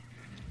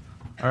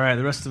All right,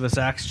 the rest of us,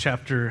 Acts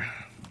chapter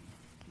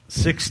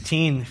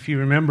 16. If you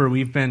remember,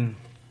 we've been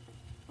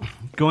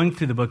going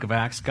through the book of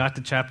Acts, got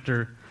to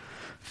chapter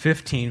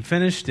 15,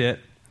 finished it,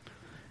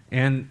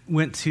 and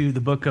went to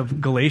the book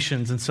of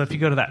Galatians. And so if you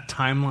go to that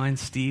timeline,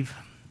 Steve,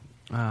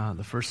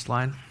 the first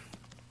slide,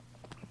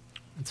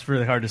 it's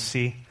really hard to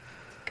see,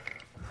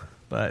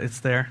 but it's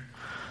there.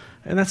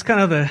 And that's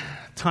kind of the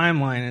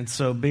timeline. And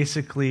so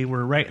basically,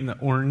 we're right in the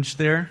orange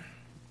there.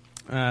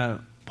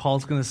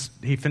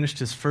 He finished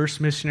his first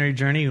missionary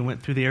journey and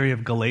went through the area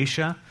of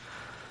Galatia.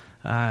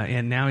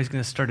 And now he's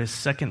going to start his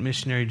second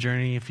missionary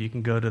journey, if you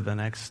can go to the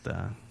next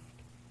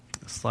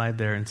slide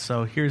there. And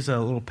so here's a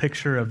little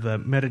picture of the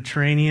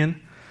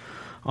Mediterranean.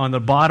 On the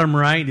bottom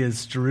right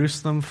is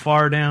Jerusalem.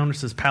 Far down,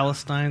 this is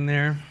Palestine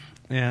there.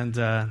 And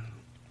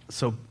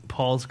so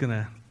Paul's going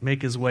to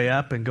make his way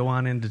up and go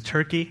on into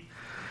Turkey.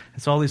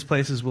 It's all these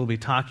places we'll be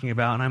talking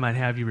about, and I might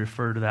have you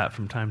refer to that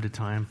from time to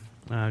time,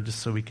 just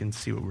so we can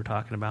see what we're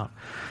talking about.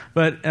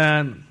 But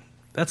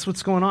that's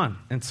what's going on.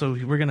 And so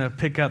we're going to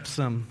pick up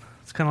some,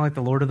 it's kind of like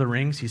the Lord of the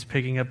Rings. He's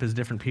picking up his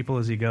different people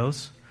as he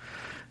goes,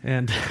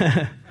 and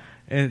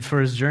and for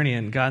his journey,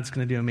 and God's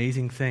going to do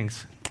amazing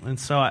things. And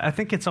so I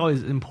think it's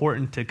always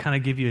important to kind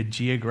of give you a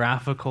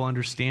geographical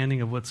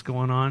understanding of what's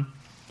going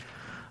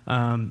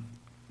on.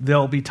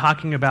 They'll be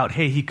talking about,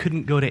 hey, he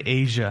couldn't go to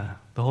Asia.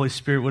 The Holy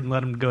Spirit wouldn't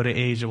let him go to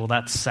Asia. Well,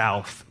 that's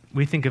south.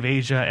 We think of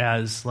Asia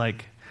as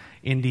like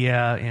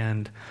India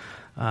and,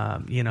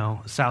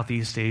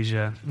 Southeast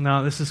Asia.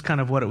 No, this is kind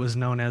of what it was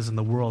known as in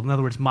the world. In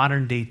other words,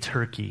 modern-day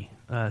Turkey,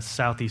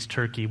 Southeast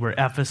Turkey, where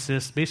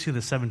Ephesus, basically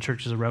the 7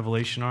 churches of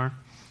Revelation are.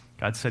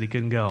 God said he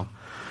couldn't go.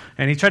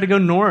 And he tried to go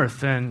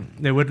north, and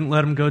they wouldn't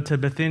let him go to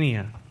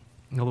Bithynia.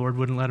 The Lord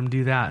wouldn't let him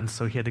do that, and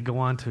so he had to go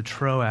on to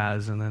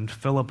Troas and then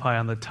Philippi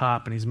on the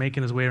top, and he's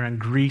making his way around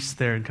Greece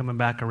there and coming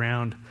back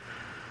around.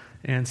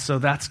 And so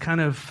that's kind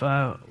of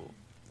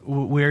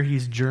where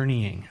he's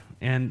journeying.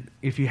 And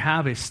if you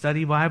have a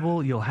study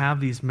Bible, you'll have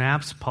these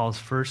maps, Paul's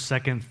first,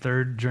 second,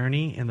 third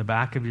journey in the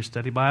back of your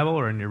study Bible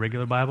or in your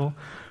regular Bible.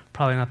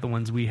 Probably not the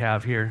ones we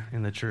have here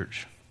in the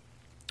church.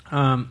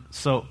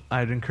 So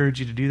I'd encourage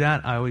you to do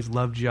that. I always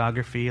love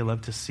geography. I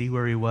love to see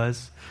where he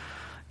was.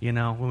 You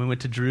know, when we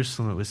went to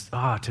Jerusalem, it was,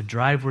 to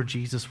drive where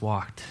Jesus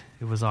walked.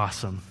 It was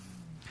awesome.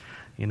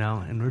 You know,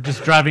 and we're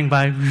just driving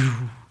by,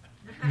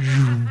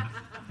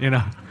 you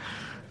know.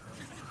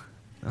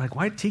 Like,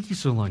 why'd it take you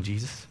so long,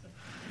 Jesus?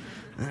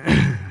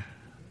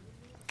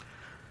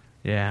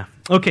 Yeah.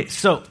 Okay,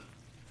 so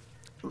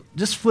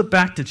just flip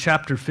back to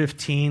chapter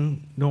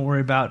 15. Don't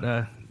worry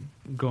about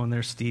going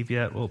there, Steve,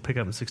 yet. We'll pick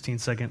up in 16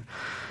 seconds.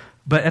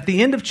 But at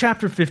the end of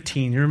chapter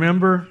 15, you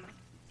remember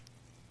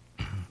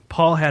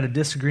Paul had a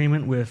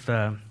disagreement with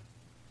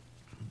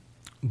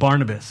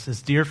Barnabas,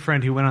 his dear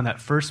friend who went on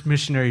that first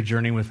missionary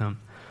journey with him.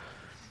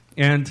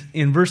 And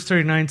in verse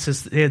 39 it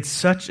says they had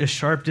such a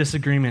sharp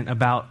disagreement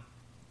about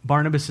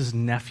Barnabas'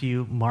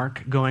 nephew,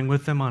 Mark, going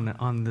with them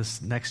on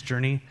this next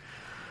journey,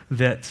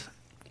 that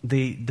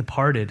they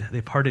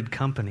parted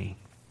company.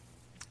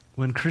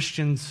 When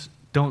Christians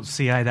don't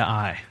see eye to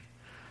eye,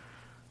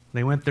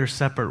 they went their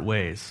separate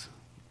ways.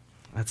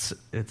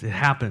 It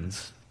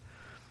happens.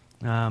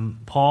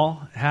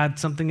 Paul had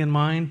something in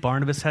mind.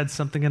 Barnabas had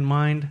something in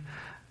mind.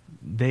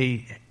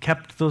 They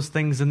kept those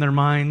things in their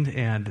mind,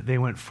 and they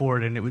went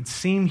forward. And it would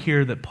seem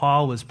here that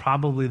Paul was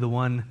probably the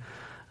one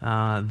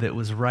that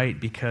was right,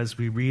 because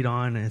we read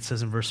on, and it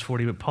says in verse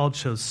 40, but Paul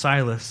chose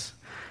Silas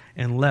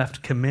and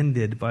left,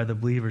 commended by the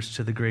believers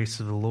to the grace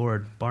of the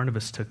Lord.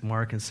 Barnabas took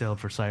Mark and sailed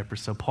for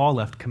Cyprus. So Paul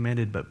left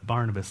commended, but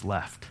Barnabas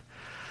left.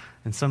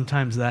 And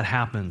sometimes that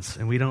happens,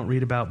 and we don't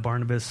read about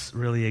Barnabas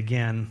really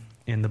again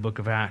in the book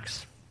of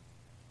Acts.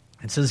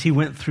 It says he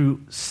went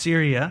through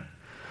Syria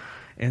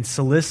and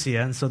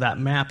Cilicia, and so that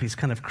map, he's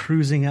kind of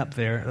cruising up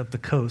there, up the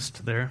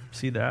coast there.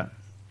 See that?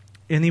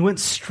 And he went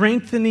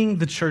strengthening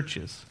the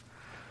churches.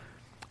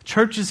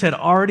 Churches had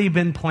already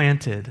been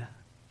planted.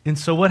 And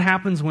so what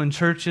happens when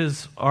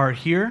churches are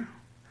here?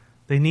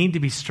 They need to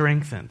be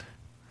strengthened.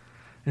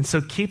 And so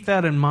keep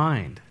that in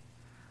mind,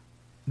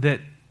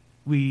 that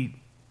we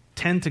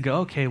tend to go,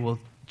 okay, well,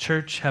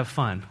 church, have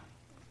fun.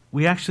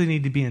 We actually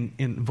need to be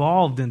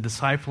involved in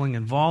discipling,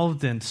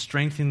 involved in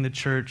strengthening the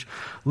church,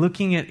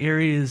 looking at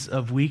areas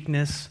of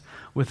weakness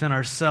within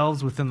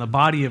ourselves, within the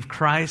body of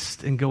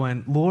Christ, and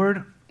going,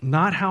 Lord,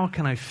 not how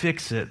can I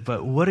fix it,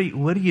 but what are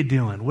you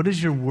doing? What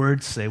does your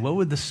word say? What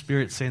would the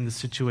Spirit say in the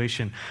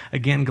situation?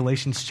 Again,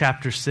 Galatians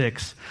chapter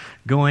 6,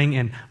 going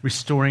and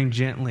restoring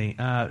gently.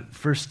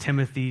 1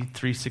 Timothy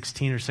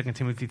 3:16 or 2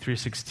 Timothy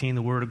 3:16,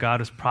 the word of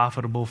God is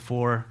profitable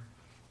for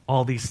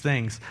all these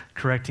things,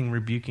 correcting,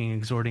 rebuking,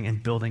 exhorting,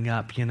 and building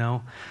up, you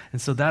know? And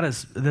so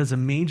there's a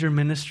major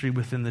ministry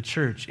within the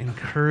church,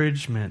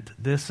 encouragement,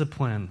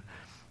 discipline,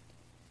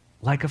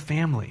 like a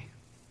family.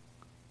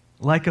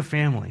 Like a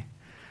family.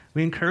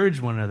 We encourage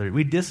one another.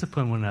 We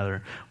discipline one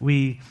another.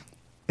 We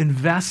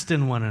invest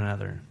in one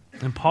another.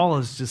 And Paul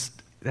is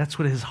that's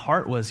what his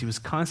heart was. He was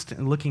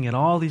constantly looking at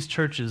all these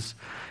churches,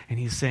 and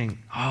he's saying,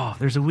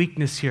 there's a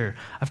weakness here.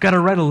 I've got to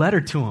write a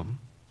letter to them.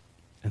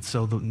 And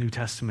so the New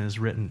Testament is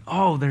written.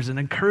 Oh, there's an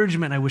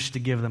encouragement I wish to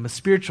give them, a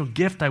spiritual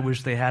gift I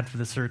wish they had for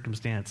the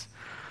circumstance.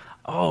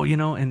 Oh,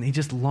 and he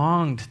just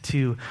longed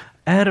to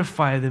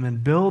edify them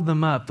and build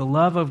them up. The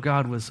love of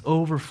God was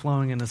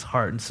overflowing in his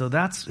heart. And so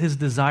that's his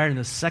desire in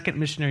the second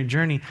missionary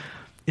journey.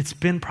 It's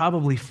been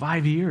probably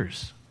 5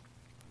 years,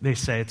 they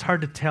say. It's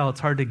hard to tell,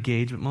 it's hard to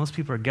gauge, but most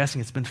people are guessing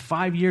it's been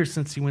 5 years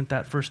since he went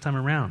that first time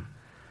around.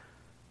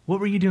 What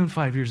were you doing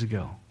 5 years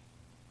ago?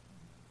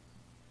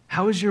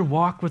 How was your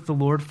walk with the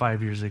Lord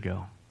 5 years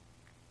ago?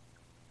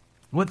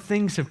 What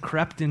things have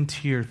crept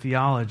into your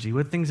theology?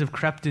 What things have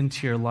crept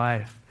into your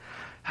life?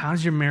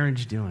 How's your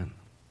marriage doing?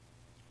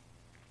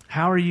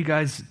 How are you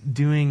guys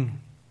doing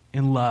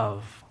in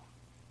love?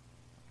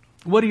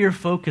 What are your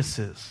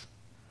focuses?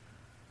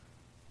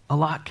 A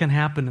lot can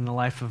happen in the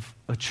life of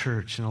a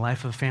church, in the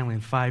life of a family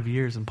in 5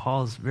 years, and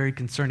Paul is very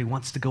concerned. He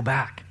wants to go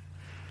back.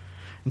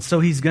 And so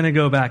he's going to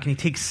go back, and he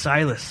takes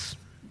Silas.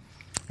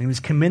 And he was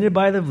commended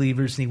by the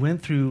believers, and he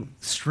went through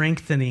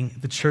strengthening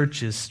the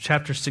churches.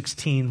 Chapter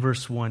 16,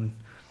 verse 1.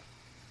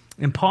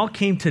 And Paul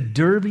came to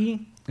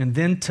Derbe and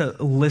then to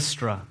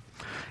Lystra.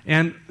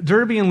 And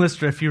Derbe and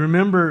Lystra, if you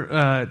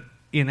remember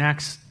in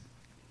Acts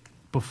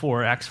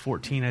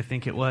 14, I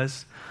think it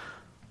was,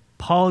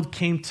 Paul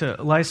came to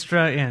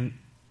Lystra, and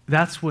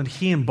that's when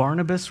he and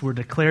Barnabas were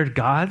declared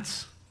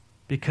gods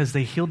because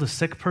they healed a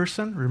sick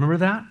person. Remember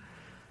that?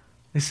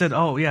 They said,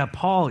 oh, yeah,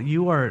 Paul,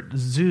 you are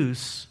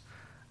Zeus,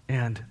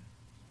 and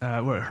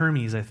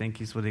Hermes, I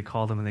think is what they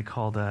called him, and they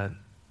called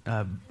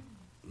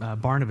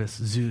Barnabas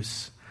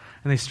Zeus.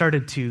 And they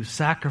started to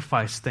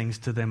sacrifice things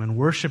to them and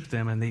worship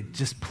them, and they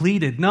just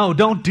pleaded, no,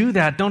 don't do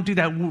that, don't do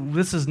that.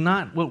 This is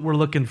not what we're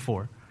looking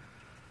for.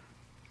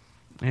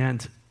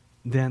 And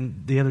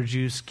then the other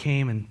Jews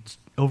came and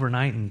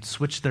overnight and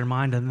switched their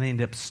mind, and they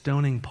ended up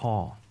stoning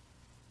Paul.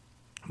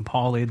 And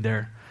Paul laid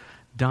there,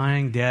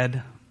 dying,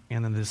 dead,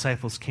 and then the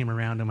disciples came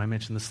around him. I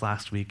mentioned this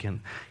last week,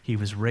 and he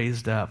was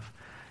raised up,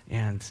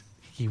 and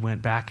he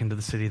went back into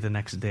the city the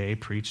next day,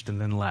 preached, and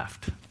then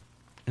left.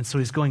 And so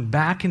he's going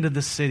back into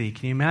the city.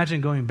 Can you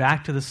imagine going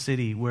back to the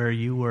city where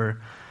you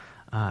were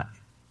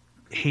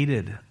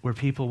hated, where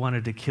people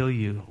wanted to kill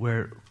you,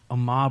 where a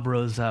mob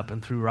rose up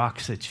and threw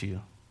rocks at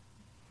you?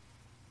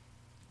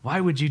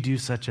 Why would you do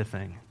such a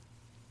thing?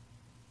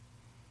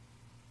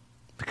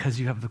 Because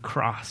you have the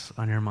cross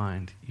on your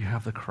mind. You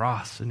have the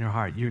cross in your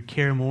heart. You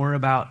care more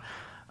about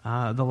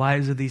the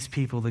lives of these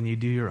people than you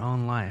do your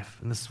own life.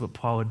 And this is what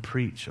Paul would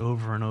preach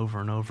over and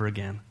over and over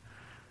again.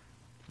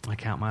 I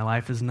count my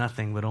life as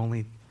nothing but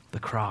only the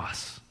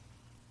cross.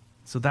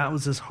 So that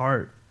was his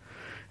heart.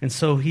 And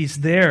so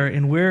he's there,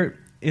 and we're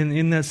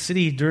in that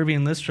city, Derbe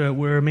and Lystra,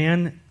 where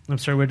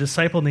a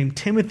disciple named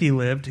Timothy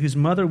lived, whose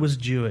mother was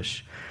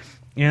Jewish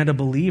and a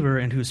believer,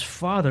 and whose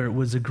father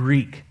was a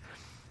Greek.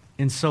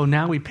 And so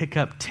now we pick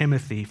up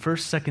Timothy.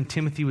 1st, 2nd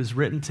Timothy was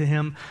written to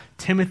him.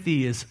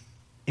 Timothy is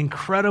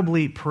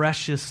incredibly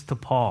precious to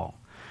Paul.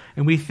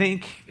 And we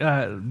think,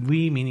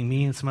 we, meaning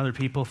me and some other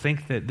people,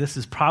 think that this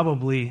is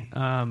probably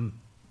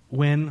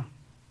when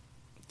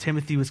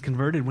Timothy was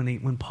converted,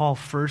 when Paul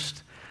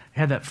first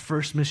had that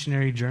first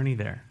missionary journey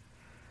there.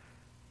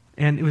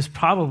 And it was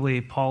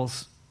probably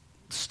Paul's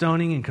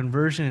stoning and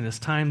conversion and his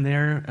time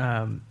there,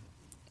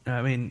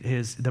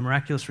 the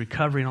miraculous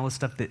recovery and all this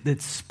stuff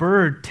that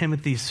spurred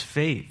Timothy's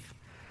faith,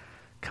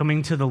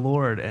 coming to the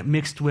Lord,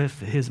 mixed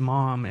with his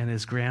mom and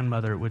his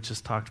grandmother, which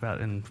is talked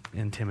about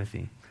in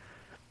Timothy.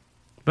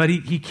 But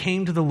he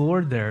came to the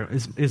Lord there,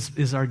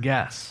 is our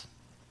guess.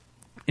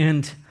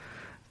 And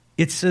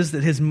it says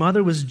that his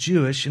mother was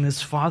Jewish and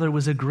his father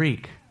was a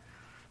Greek.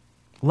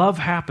 Love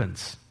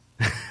happens.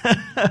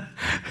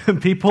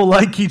 People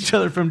like each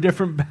other from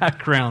different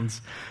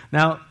backgrounds.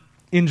 Now,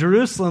 in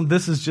Jerusalem,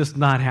 this is just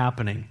not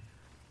happening.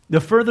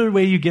 The further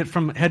away you get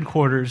from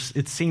headquarters,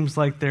 it seems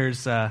like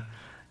there's,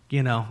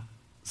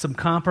 some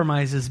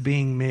compromises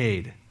being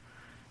made.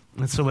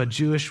 And so a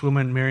Jewish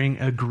woman marrying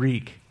a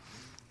Greek.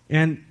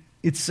 And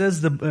it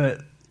says the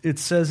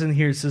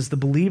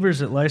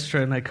believers at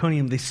Lystra and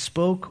Iconium, they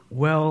spoke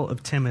well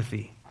of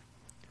Timothy.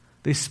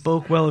 They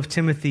spoke well of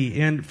Timothy.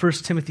 In 1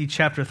 Timothy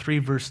chapter 3,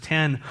 verse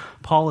 10,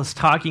 Paul is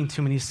talking to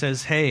him and he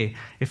says, hey,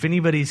 if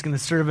anybody's going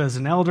to serve as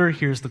an elder,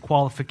 here's the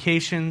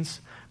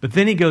qualifications. But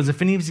then he goes,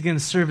 if anybody's going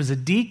to serve as a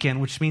deacon,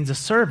 which means a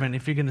servant,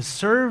 if you're going to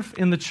serve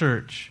in the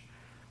church,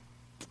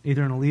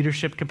 either in a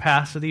leadership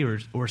capacity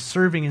or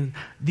serving, and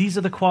these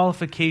are the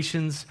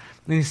qualifications.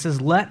 And he says,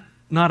 let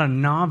not a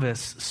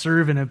novice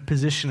serve in a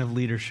position of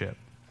leadership.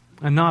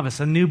 A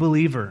novice, a new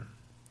believer.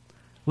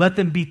 Let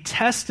them be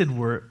tested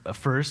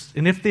first,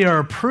 and if they are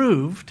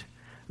approved,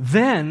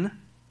 then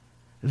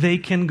they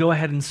can go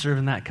ahead and serve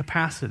in that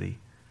capacity.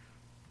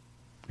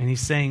 And he's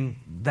saying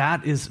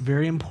that is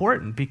very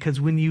important, because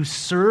when you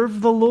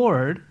serve the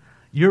Lord,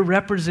 you're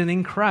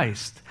representing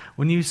Christ.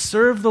 When you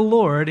serve the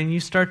Lord and you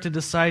start to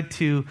decide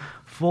to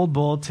fold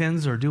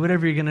bulletins or do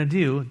whatever you're going to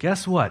do,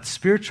 guess what?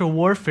 Spiritual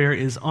warfare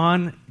is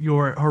on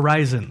your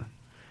horizon,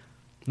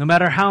 no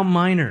matter how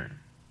minor.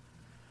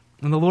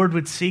 And the Lord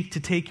would seek to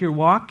take your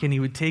walk, and he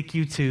would take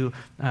you to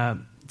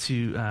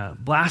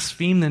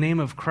blaspheme the name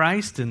of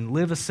Christ and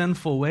live a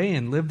sinful way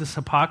and live this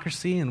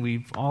hypocrisy, and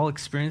we've all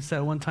experienced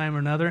that one time or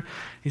another.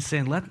 He's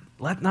saying,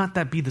 let not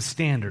that be the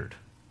standard.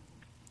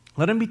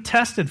 Let him be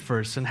tested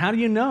first. And how do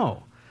you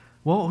know?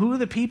 Well, who are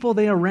the people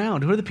they are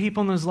around? Who are the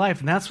people in his life?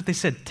 And that's what they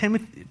said.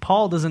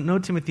 Paul doesn't know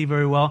Timothy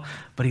very well,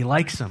 but he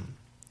likes him.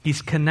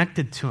 He's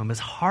connected to him. His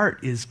heart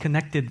is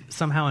connected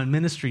somehow in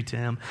ministry to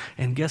him.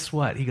 And guess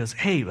what? He goes,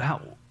 hey,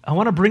 I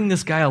want to bring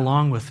this guy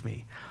along with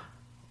me.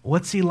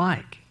 What's he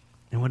like?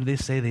 And what did they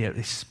say?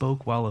 They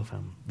spoke well of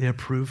him. They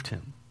approved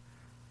him.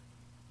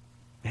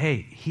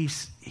 Hey,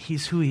 he's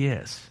who he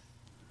is.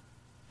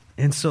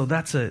 And so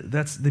that's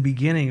the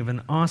beginning of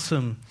an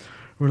awesome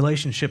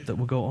relationship that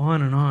will go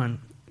on and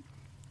on.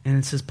 And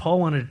it says Paul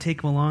wanted to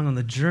take him along on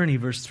the journey,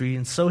 verse 3,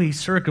 and so he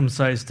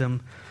circumcised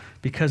him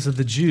because of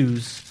the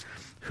Jews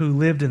who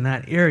lived in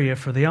that area,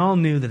 for they all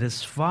knew that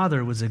his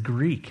father was a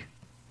Greek.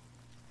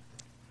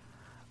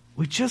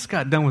 We just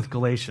got done with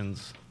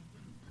Galatians.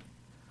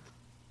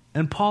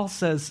 And Paul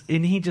says,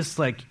 and he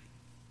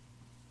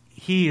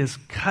is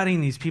cutting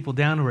these people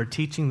down who are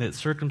teaching that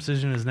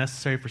circumcision is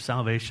necessary for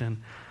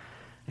salvation.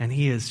 And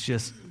he is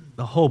just,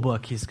 the whole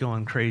book, he's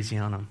going crazy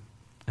on them.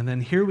 And then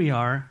here we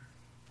are.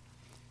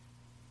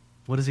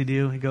 What does he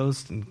do? He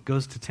goes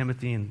to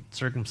Timothy and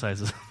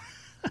circumcises him.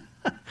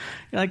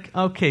 You're like,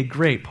 okay,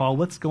 great, Paul,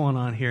 what's going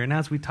on here? And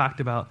as we talked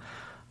about,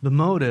 the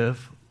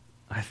motive,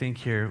 I think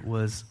here,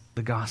 was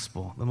the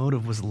gospel. The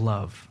motive was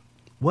love.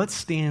 What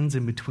stands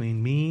in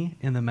between me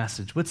and the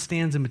message? What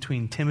stands in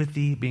between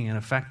Timothy being an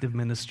effective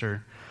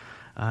minister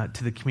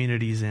to the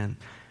community he's in?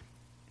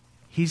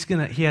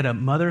 He had a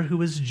mother who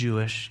was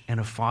Jewish and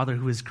a father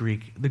who was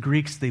Greek. The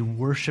Greeks, they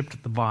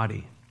worshipped the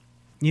body.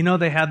 You know,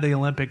 they had the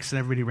Olympics and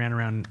everybody ran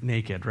around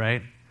naked,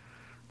 right?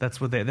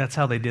 That's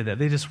how they did that.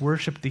 They just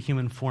worshipped the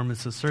human form. And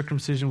so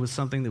circumcision was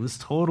something that was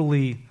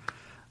totally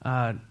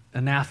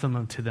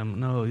anathema to them.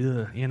 No,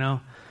 you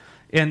know?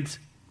 And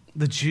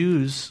the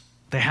Jews,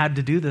 they had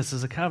to do this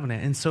as a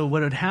covenant. And so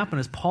what would happen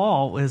is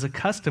Paul was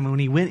accustomed, when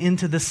he went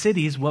into the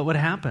cities, what would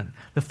happen?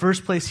 The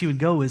first place he would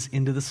go is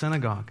into the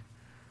synagogue.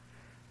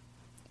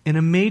 And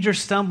a major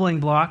stumbling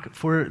block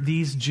for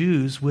these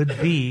Jews would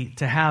be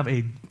to have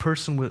a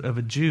person of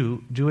a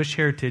Jewish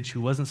heritage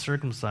who wasn't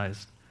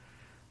circumcised.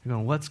 You're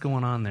going, what's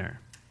going on there?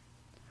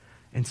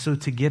 And so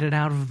to get it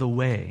out of the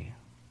way,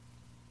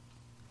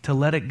 to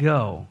let it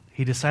go,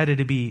 he decided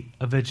to be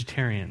a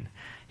vegetarian.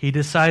 He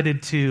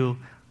decided to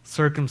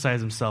circumcise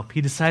himself. He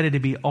decided to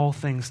be all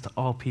things to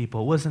all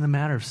people. It wasn't a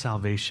matter of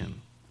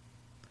salvation.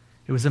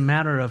 It was a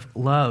matter of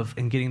love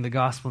and getting the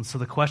gospel. And so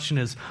the question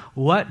is,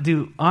 what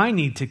do I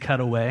need to cut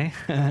away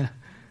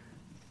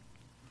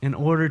in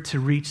order to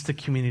reach the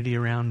community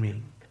around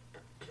me?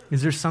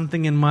 Is there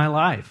something in my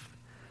life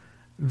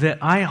that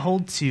I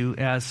hold to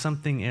as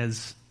something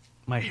as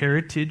my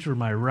heritage or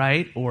my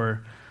right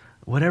or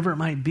whatever it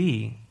might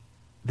be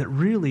that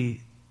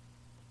really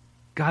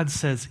God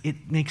says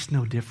it makes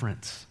no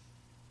difference?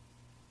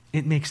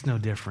 It makes no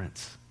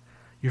difference.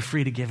 You're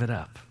free to give it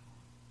up.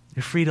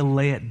 You're free to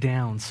lay it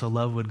down so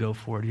love would go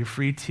forward. You're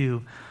free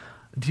to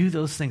do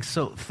those things.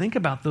 So think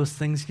about those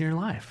things in your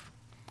life.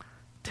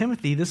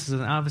 Timothy, this is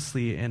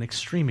obviously an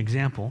extreme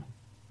example.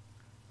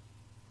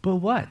 But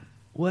what?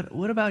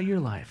 What about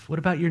your life? What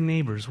about your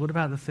neighbors? What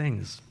about the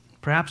things?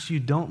 Perhaps you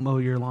don't mow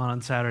your lawn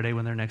on Saturday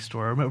when they're next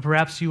door. Or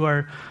perhaps you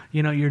are,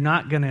 you're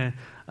not going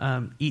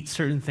to eat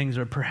certain things.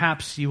 Or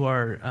perhaps you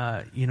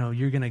are,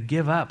 you're going to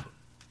give up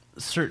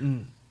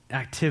certain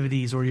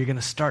activities, or you're going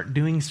to start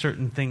doing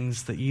certain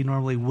things that you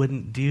normally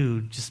wouldn't do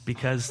just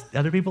because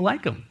other people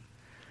like them.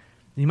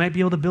 You might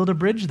be able to build a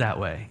bridge that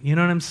way. You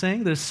know what I'm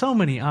saying? There's so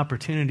many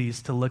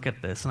opportunities to look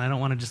at this, and I don't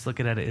want to just look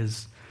at it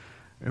as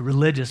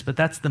religious, but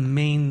that's the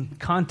main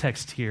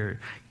context here.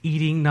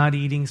 Eating, not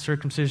eating,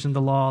 circumcision,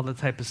 the law, that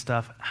type of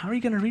stuff. How are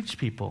you going to reach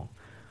people?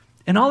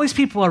 And all these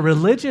people are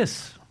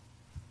religious.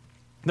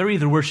 They're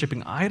either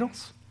worshiping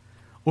idols,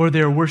 or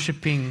they're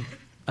worshiping,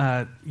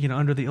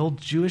 under the old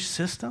Jewish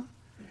system.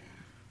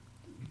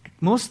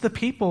 Most of the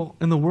people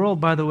in the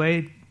world, by the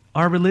way,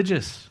 are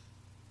religious.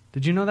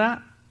 Did you know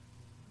that?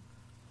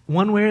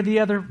 One way or the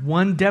other,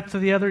 one depth or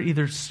the other,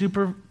 either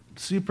super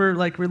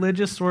like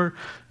religious or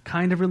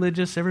kind of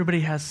religious. Everybody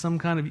has some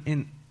kind of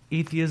in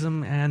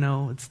atheism. I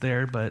know it's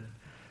there, but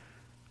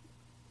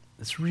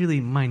it's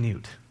really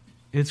minute.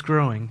 It's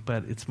growing,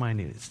 but it's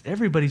minute.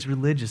 Everybody's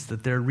religious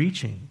that they're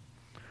reaching.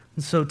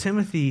 And so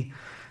Timothy,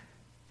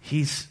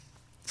 he's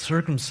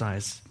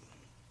circumcised.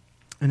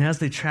 And as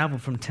they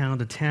traveled from town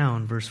to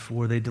town, verse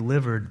 4, they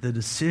delivered the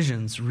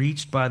decisions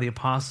reached by the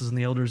apostles and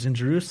the elders in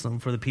Jerusalem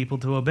for the people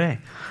to obey.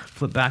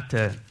 Flip back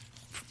to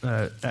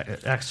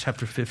Acts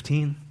chapter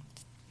 15.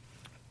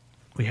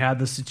 We had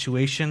the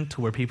situation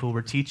to where people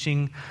were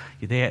teaching.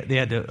 They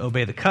had to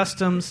obey the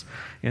customs.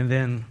 And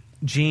then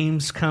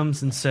James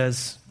comes and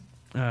says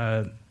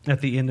at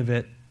the end of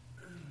it,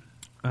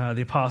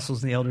 the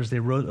apostles and the elders, they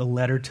wrote a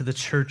letter to the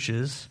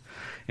churches.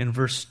 In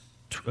verse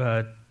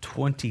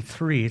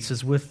 23, it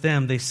says, with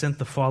them they sent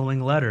the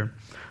following letter.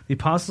 The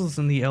apostles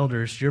and the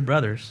elders, your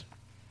brothers,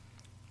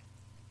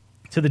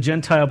 To the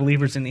Gentile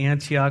believers in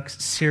Antioch,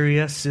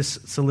 Syria,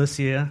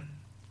 Cilicia,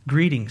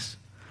 greetings.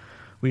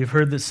 We have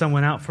heard that some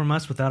went out from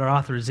us without our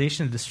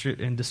authorization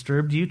and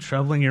disturbed you,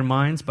 troubling your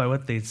minds by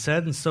what they'd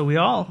said. And so we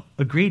all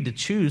agreed to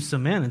choose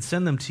some men and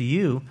send them to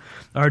you,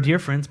 our dear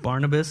friends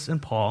Barnabas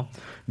and Paul,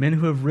 men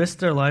who have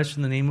risked their lives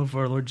in the name of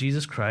our Lord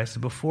Jesus Christ.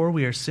 And therefore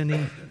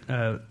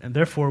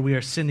we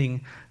are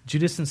sending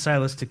Judas and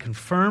Silas to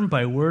confirm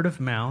by word of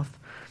mouth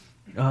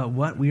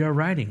what we are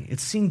writing. It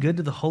seemed good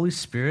to the Holy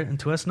Spirit and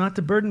to us not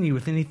to burden you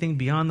with anything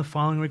beyond the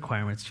following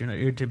requirements.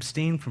 You're to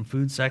abstain from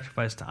food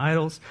sacrificed to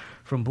idols,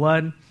 from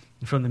blood,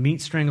 and from the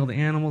meat strangled to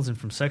animals, and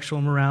from sexual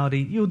immorality.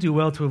 You'll do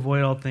well to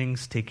avoid all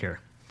things. Take care.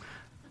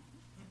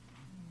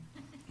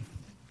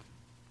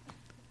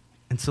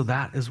 And so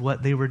that is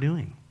what they were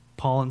doing.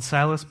 Paul and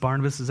Silas,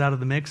 Barnabas is out of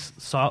the mix.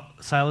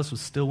 Silas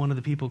was still one of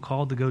the people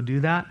called to go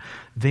do that.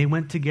 They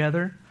went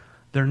together.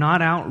 They're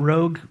not out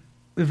rogue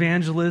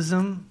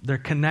evangelism. They're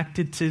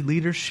connected to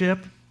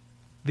leadership.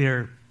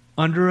 They're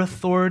under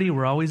authority.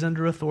 We're always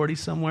under authority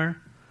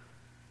somewhere.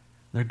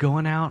 They're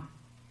going out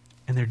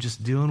and they're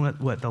just doing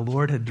what the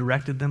Lord had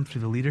directed them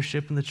through the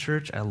leadership in the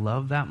church. I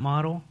love that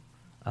model.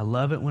 I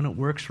love it when it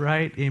works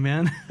right.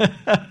 Amen.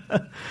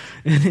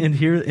 and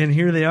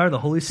here they are. The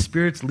Holy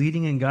Spirit's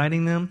leading and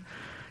guiding them.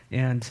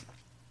 And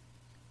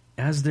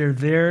as they're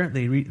there,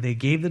 they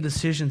gave the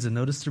decisions, and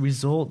notice the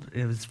result.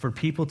 It was for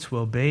people to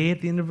obey at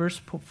the end of verse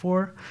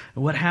 4.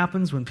 And what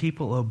happens when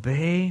people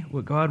obey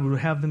what God would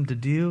have them to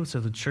do?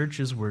 So the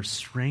churches were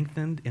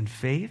strengthened in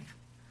faith,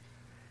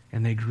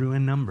 and they grew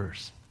in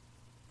numbers.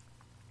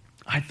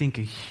 I think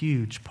a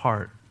huge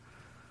part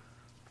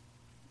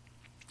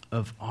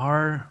of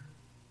our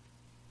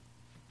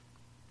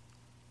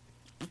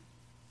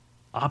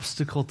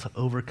obstacle to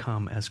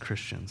overcome as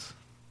Christians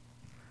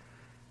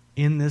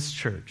in this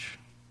church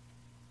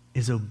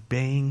is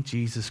obeying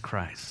Jesus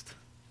Christ,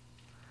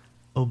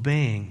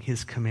 obeying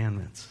his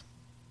commandments.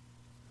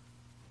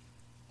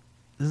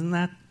 Isn't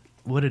that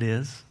what it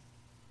is?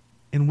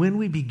 And when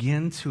we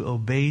begin to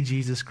obey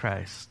Jesus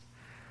Christ,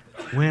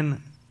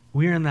 when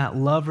we're in that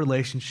love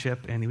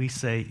relationship and we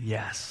say,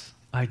 yes,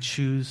 I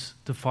choose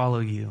to follow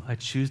you. I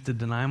choose to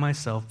deny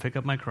myself, pick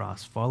up my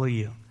cross, follow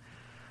you.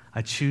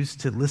 I choose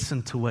to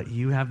listen to what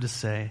you have to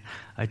say.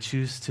 I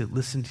choose to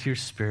listen to your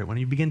Spirit. When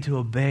you begin to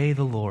obey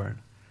the Lord,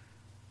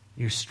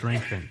 you're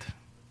strengthened.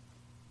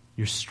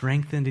 You're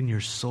strengthened in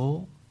your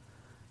soul.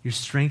 You're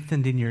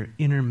strengthened in your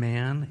inner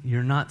man.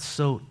 You're not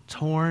so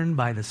torn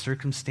by the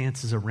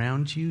circumstances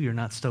around you. You're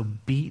not so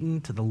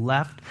beaten to the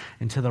left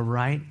and to the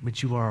right,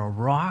 but you are a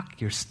rock.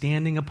 You're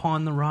standing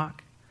upon the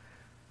rock.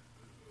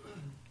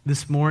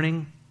 This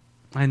morning,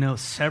 I know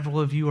several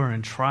of you are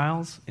in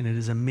trials, and it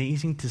is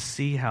amazing to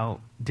see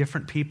how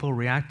different people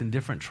react in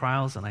different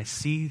trials, and I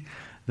see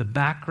the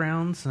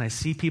backgrounds, and I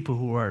see people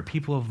who are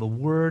people of the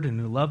Word and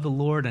who love the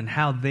Lord and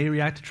how they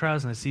react to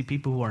trials, and I see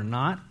people who are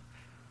not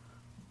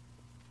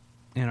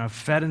and are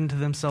fed into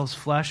themselves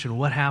flesh, and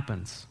what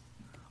happens?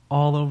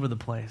 All over the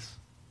place.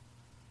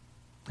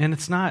 And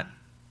it's not,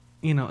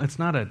 it's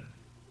not a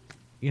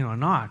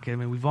knock. I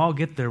mean, we've all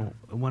get there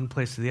one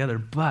place or the other,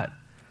 but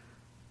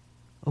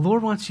the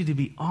Lord wants you to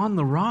be on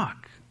the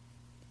rock.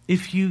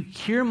 If you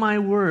hear my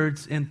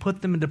words and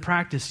put them into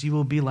practice, you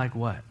will be like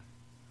what?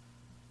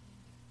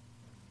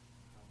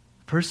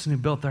 The person who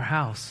built their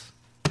house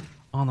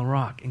on the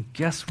rock. And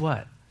guess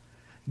what?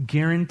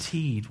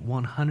 Guaranteed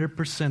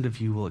 100%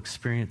 of you will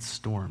experience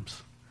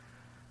storms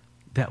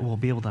that will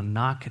be able to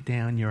knock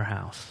down your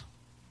house.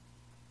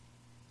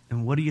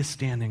 And what are you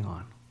standing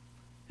on?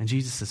 And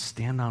Jesus says,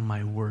 stand on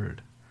my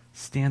word.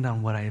 Stand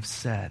on what I have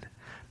said.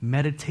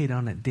 Meditate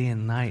on it day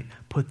and night.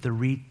 Put the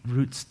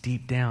roots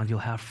deep down. You'll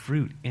have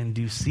fruit in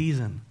due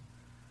season.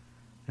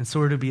 And so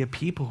we're to be a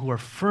people who are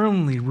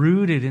firmly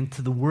rooted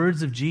into the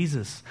words of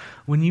Jesus.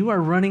 When you are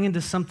running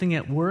into something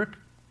at work,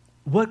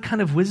 what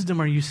kind of wisdom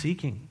are you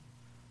seeking?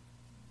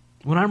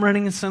 When I'm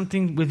running into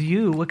something with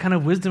you, what kind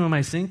of wisdom am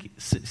I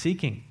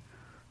seeking?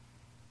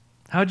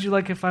 How'd you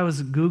like if I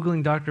was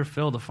Googling Dr.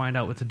 Phil to find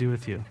out what to do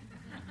with you?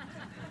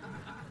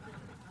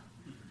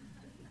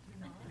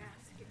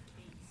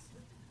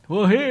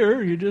 Well,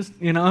 here, you just,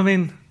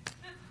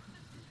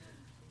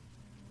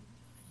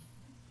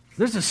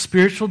 there's a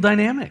spiritual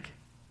dynamic.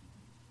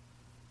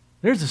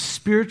 There's a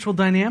spiritual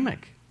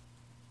dynamic.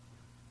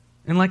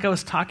 And like I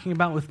was talking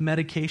about with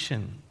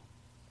medication,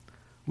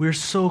 we're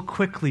so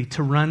quickly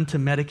to run to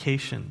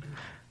medication.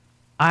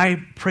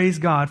 I praise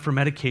God for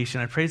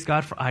medication. I praise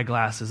God for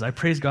eyeglasses. I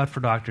praise God for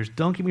doctors.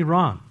 Don't get me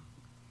wrong.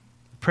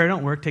 Prayer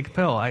don't work, take a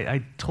pill.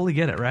 I totally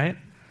get it, right?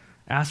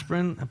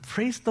 Aspirin,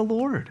 praise the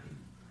Lord.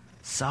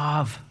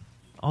 Salve.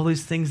 All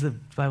these things the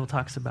Bible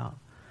talks about.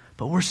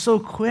 But we're so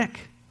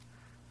quick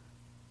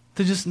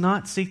to just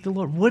not seek the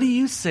Lord. What do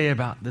you say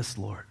about this,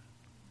 Lord?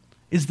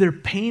 Is there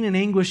pain and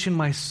anguish in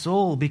my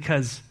soul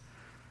because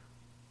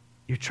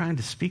you're trying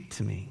to speak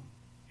to me?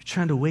 You're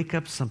trying to wake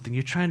up something.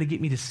 You're trying to get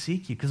me to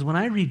seek you. Because when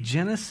I read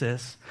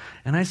Genesis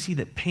and I see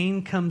that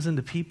pain comes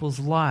into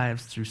people's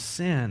lives through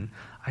sin,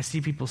 I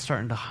see people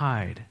starting to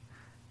hide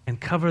and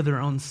cover their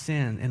own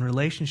sin, and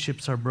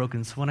relationships are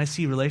broken. So when I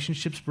see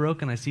relationships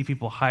broken, I see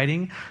people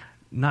hiding,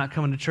 not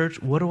coming to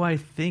church, what do I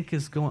think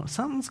is going on?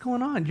 Something's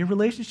going on. Your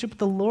relationship with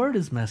the Lord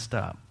is messed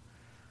up,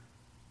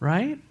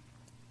 right?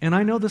 And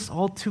I know this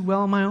all too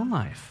well in my own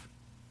life.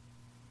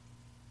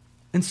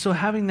 And so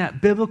having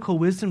that biblical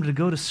wisdom to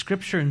go to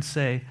Scripture and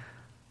say,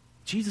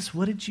 Jesus,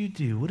 what did you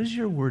do? What does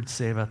your word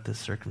say about this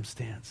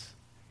circumstance?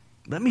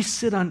 Let me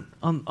sit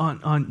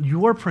on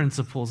your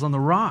principles, on the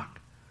rock.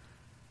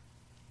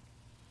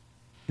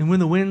 And when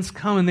the winds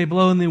come and they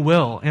blow, and they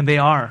will, and they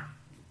are,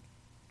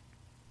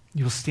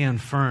 you'll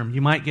stand firm.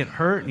 You might get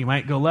hurt, you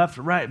might go left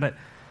or right, but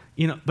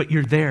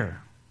you're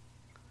there.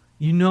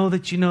 You know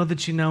that you know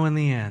that you know in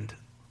the end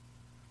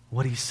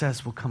what he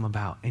says will come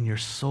about, and your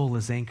soul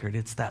is anchored.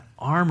 It's that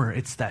armor,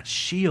 it's that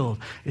shield,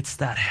 it's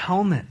that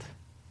helmet.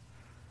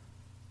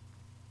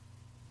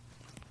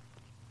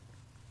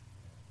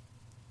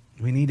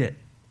 We need it.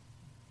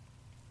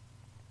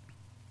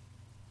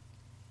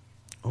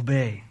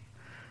 Obey.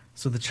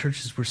 So the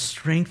churches were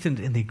strengthened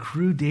and they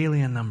grew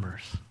daily in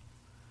numbers.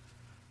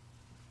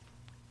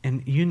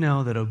 And you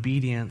know that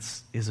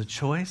obedience is a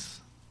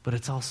choice, but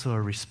it's also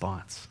a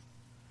response.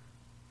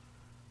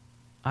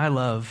 I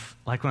love,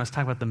 like when I was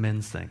talking about the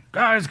men's thing.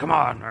 Guys, come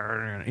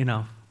on.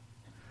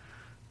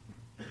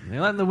 They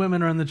let the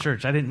women run the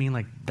church. I didn't mean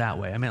like that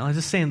way. I mean, I was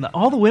just saying that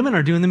all the women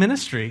are doing the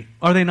ministry.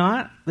 Are they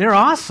not? They're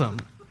awesome.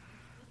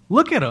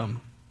 Look at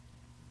them.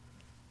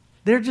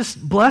 They're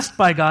just blessed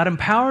by God,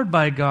 empowered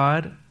by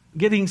God,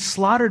 getting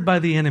slaughtered by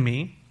the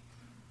enemy.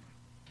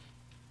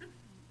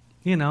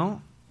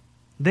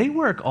 They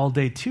work all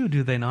day too,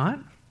 do they not?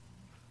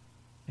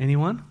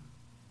 Anyone?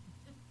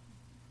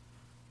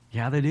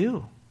 Yeah, they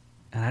do.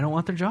 And I don't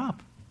want their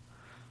job.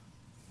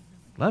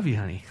 Love you,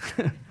 honey.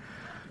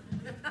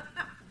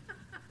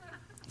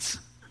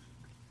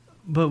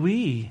 But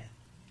we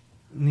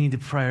need to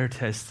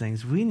prioritize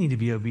things. We need to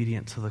be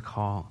obedient to the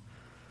call.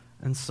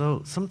 And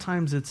so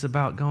sometimes it's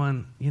about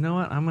going, you know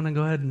what, I'm going to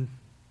go ahead and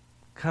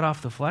cut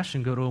off the flesh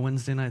and go to a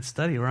Wednesday night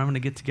study, or I'm going to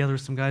get together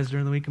with some guys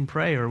during the week and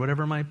pray, or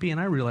whatever it might be. And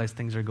I realize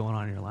things are going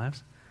on in your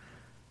lives.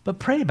 But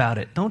pray about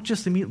it. Don't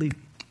just immediately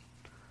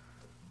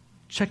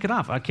check it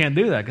off. I can't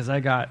do that because I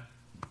got...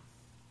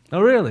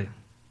 Oh, really?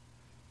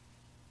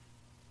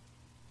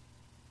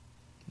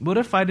 What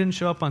if I didn't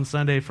show up on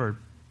Sunday for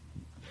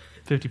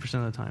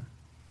 50% of the time?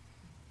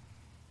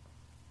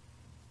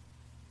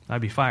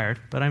 I'd be fired,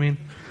 but I mean...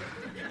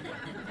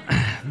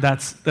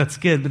 That's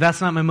good, but that's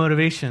not my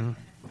motivation.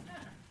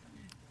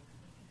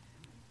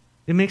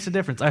 It makes a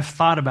difference. I've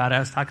thought about it. I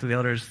was talking to the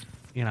elders.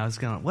 I was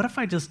going, what if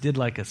I just did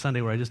like a Sunday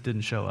where I just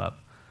didn't show up?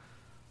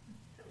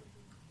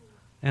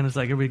 And it's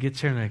like everybody gets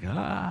here and they're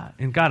like,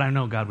 And God, I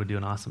know God would do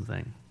an awesome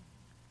thing.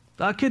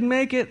 I couldn't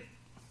make it.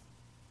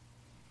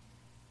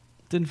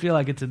 Didn't feel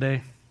like it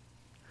today.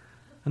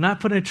 I'm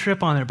not putting a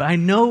trip on there, but I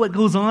know what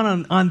goes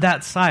on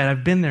that side.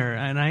 I've been there,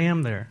 and I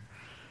am there.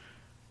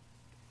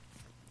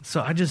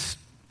 So I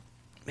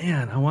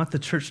want the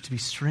church to be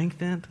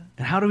strengthened.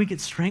 And how do we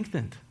get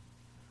strengthened?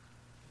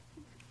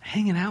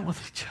 Hanging out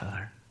with each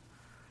other.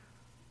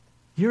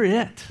 You're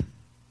it.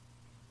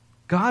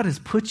 God has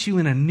put you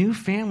in a new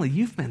family.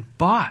 You've been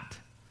bought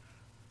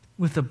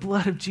with the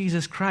blood of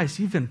Jesus Christ.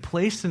 You've been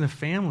placed in a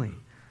family.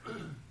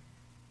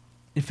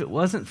 If it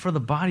wasn't for the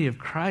body of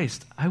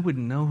Christ, I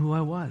wouldn't know who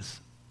I was.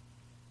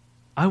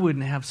 I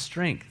wouldn't have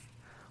strength.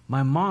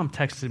 My mom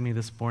texted me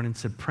this morning and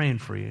said, praying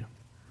for you.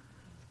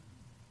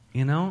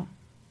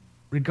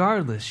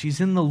 Regardless, she's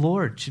in the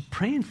Lord. She's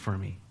praying for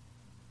me.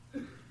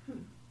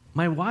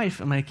 My wife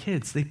and my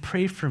kids, they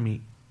pray for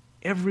me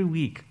every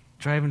week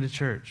driving to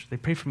church. They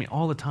pray for me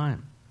all the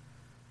time.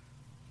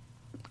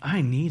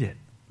 I need it.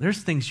 There's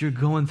things you're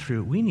going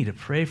through. We need to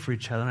pray for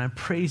each other, and I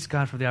praise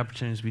God for the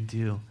opportunities we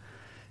do.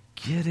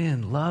 Get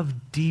in.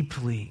 Love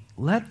deeply.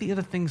 Let the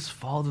other things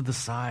fall to the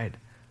side.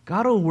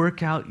 God will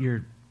work out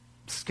your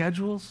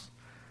schedules.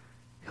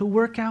 He'll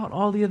work out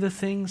all the other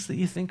things that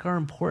you think are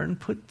important.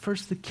 Put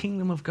first the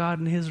kingdom of God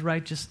and his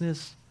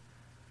righteousness.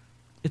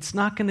 It's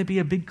not going to be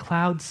a big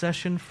cloud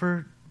session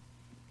for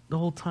the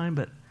whole time,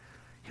 but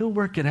he'll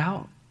work it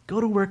out.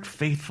 Go to work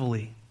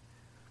faithfully.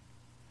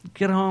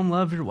 Get home,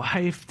 love your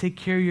wife, take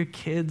care of your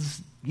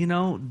kids,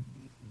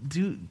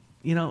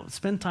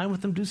 spend time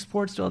with them, do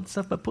sports, do all that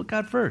stuff, but put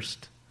God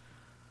first.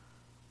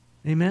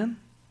 Amen?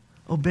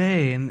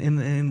 Obey,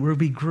 and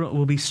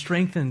we'll be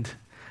strengthened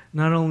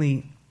not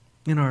only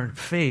in our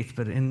faith,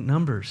 but in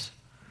numbers.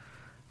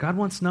 God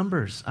wants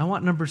numbers. I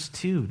want numbers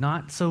too,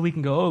 not so we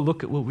can go,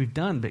 look at what we've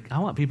done, but I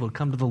want people to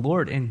come to the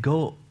Lord and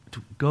go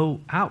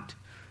out.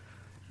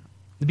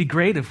 It'd be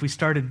great if we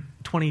started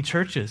 20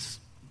 churches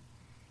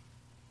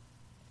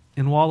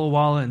in Walla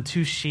Walla and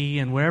Tushi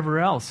and wherever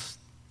else.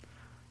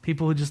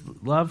 People who just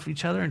love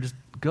each other and just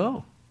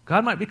go.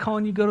 God might be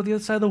calling you to go to the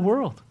other side of the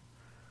world.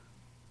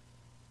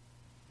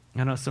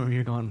 I know some of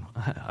you are going,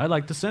 I'd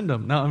like to send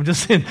them. No, I'm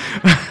just saying.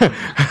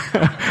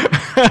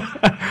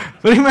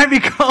 But he might be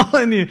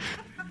calling you.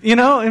 He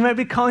might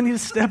be calling you to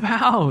step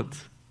out.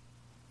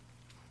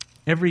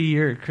 Every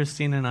year,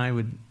 Christine and I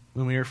would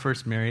when we were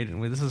first married,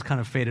 and this has kind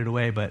of faded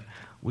away, but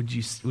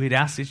we'd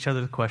ask each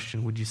other the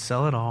question, would you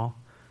sell it all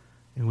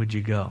and would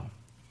you go?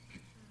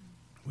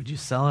 Would you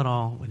sell it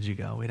all? Would you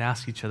go? We'd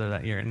ask each other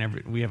that year,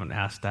 and we haven't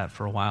asked that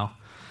for a while.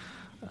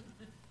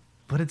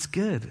 But it's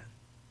good.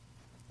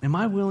 Am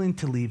I willing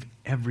to leave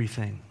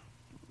everything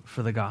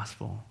for the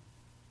gospel?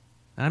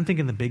 And I'm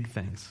thinking the big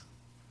things.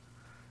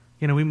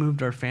 You know, we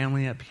moved our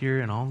family up here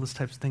and all those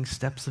types of things,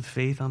 steps of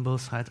faith on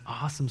both sides,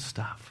 awesome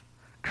stuff.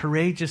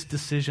 Courageous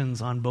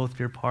decisions on both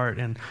your part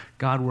and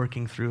God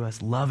working through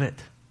us. Love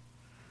it.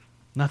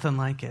 Nothing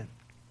like it.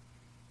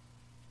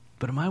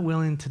 But am I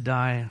willing to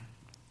die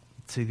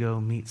to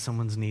go meet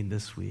someone's need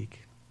this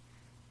week?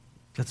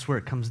 That's where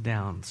it comes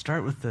down.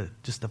 Start with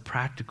just the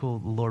practical,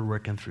 the Lord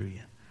working through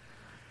you.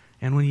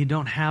 And when you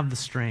don't have the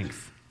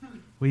strength,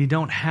 when you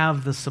don't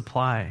have the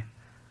supply,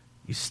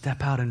 you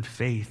step out in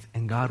faith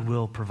and God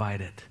will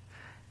provide it.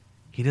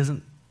 He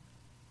doesn't,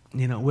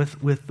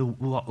 with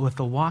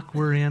the walk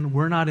we're in,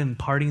 we're not in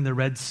parting the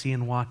Red Sea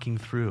and walking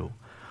through.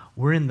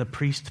 We're in the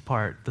priest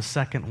part, the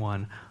second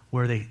one,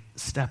 where they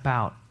step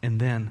out and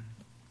then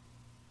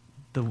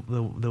the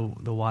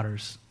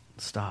waters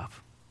stop.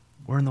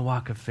 We're in the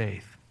walk of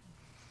faith.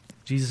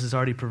 Jesus has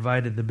already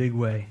provided the big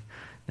way.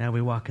 Now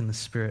we walk in the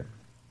Spirit.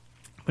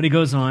 But he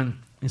goes on.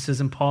 He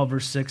says in Paul,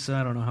 verse 6,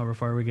 I don't know how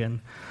far we're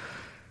getting.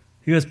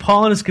 He goes,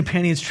 Paul and his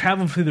companions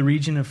traveled through the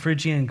region of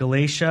Phrygia and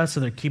Galatia, so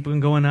they're keeping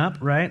going up,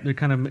 right? They're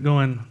kind of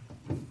going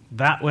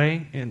that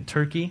way in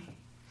Turkey.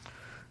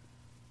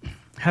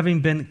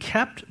 Having been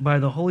kept by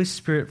the Holy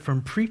Spirit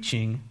from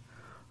preaching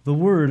the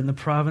word in the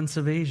province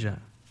of Asia.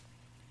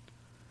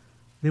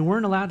 They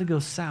weren't allowed to go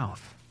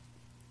south.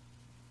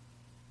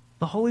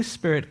 The Holy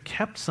Spirit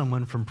kept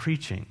someone from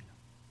preaching.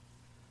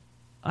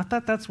 I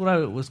thought that's what I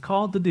was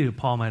called to do,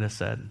 Paul might have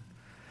said.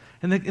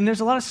 And there's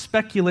a lot of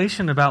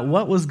speculation about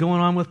what was going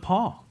on with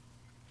Paul.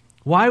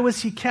 Why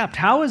was he kept?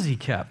 How was he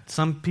kept?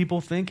 Some people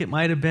think it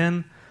might have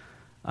been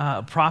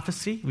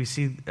prophecy. We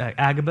see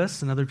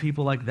Agabus and other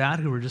people like that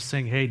who were just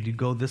saying, hey, do you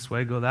go this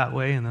way, go that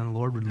way, and then the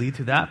Lord would lead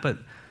through that. But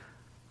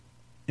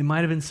it might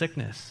have been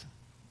sickness.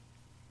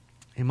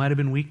 It might have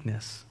been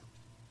weakness.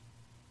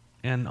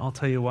 And I'll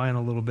tell you why in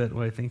a little bit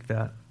why I think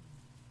that.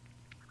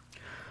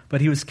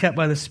 But he was kept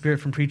by the Spirit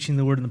from preaching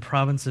the word in the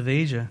province of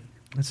Asia.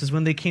 It says,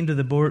 when they came to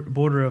the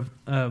border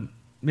of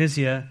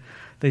Mysia,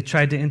 they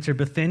tried to enter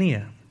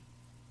Bithynia.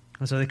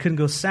 And so they couldn't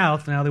go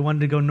south. Now they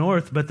wanted to go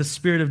north, but the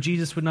Spirit of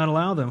Jesus would not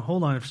allow them.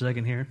 Hold on for a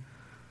second here.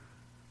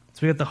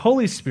 So we got the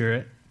Holy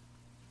Spirit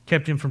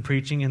kept him from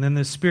preaching, and then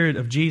the Spirit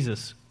of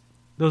Jesus.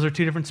 Those are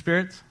two different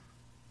spirits?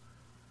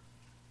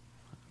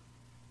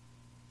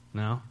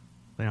 No,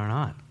 they are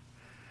not.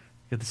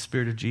 You got the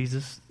Spirit of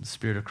Jesus, the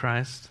Spirit of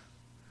Christ.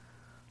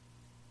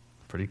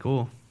 Pretty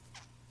cool.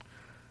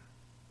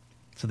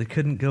 So they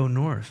couldn't go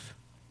north.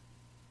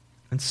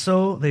 And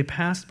so they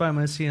passed by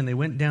Mysia and they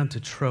went down to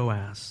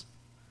Troas.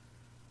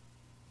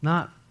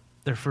 Not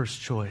their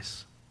first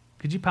choice.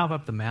 Could you pop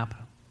up the map?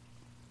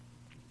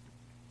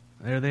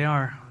 There they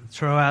are.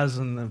 Troas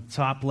in the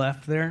top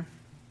left there.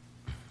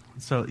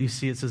 So you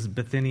see it says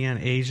Bithynia and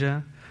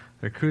Asia.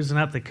 They're cruising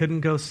up. They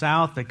couldn't go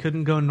south. They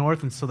couldn't go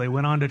north. And so they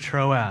went on to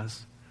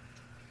Troas.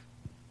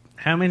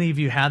 How many of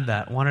you had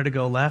that? Wanted to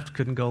go left,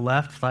 couldn't go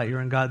left, thought you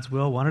were in God's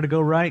will. Wanted to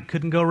go right,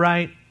 couldn't go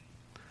right.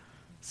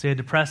 So you had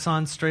to press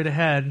on straight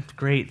ahead.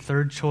 Great,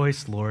 third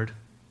choice, Lord.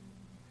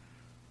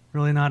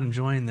 Really not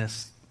enjoying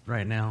this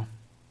right now.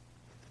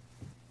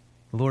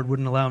 The Lord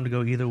wouldn't allow him to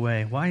go either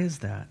way. Why is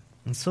that?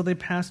 And so they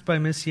passed by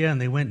Mysia and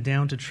they went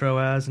down to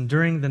Troas. And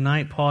during the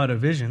night, Paul had a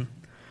vision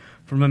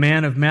from a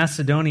man of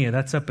Macedonia,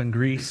 that's up in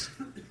Greece,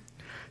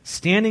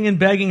 standing and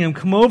begging him,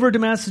 come over to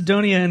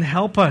Macedonia and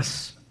help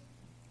us.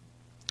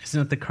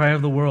 Isn't it the cry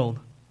of the world?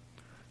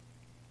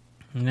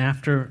 And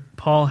after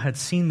Paul had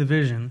seen the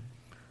vision,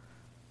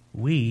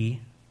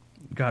 we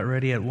got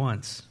ready at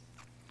once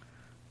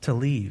to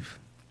leave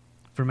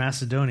for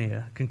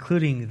Macedonia,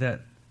 concluding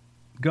that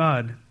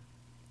God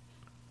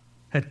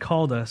had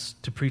called us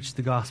to preach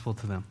the gospel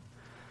to them.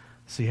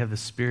 So you have the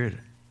Spirit,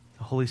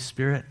 the Holy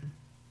Spirit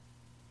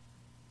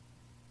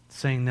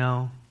saying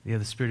no, you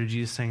have the Spirit of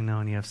Jesus saying no,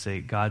 and you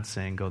have God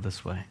saying go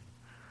this way.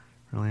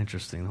 Really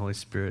interesting. The Holy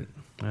Spirit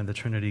and the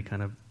Trinity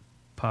kind of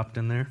popped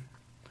in there.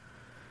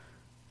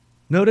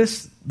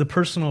 Notice the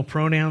personal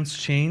pronouns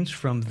change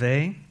from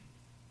they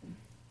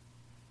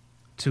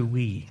to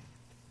we.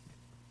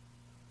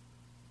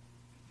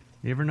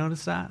 You ever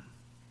notice that?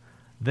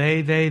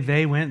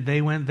 They went,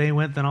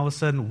 then all of a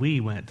sudden we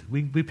went.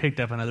 We picked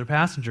up another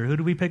passenger. Who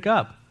did we pick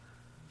up?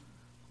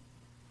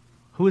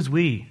 Who is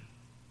we?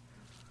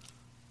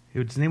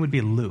 His name would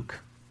be Luke.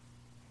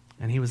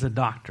 And he was a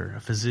doctor, a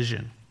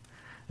physician.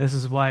 This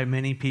is why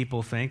many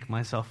people think,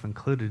 myself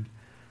included,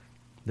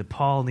 that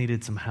Paul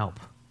needed some help.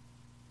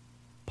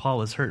 Paul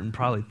was hurting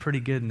probably pretty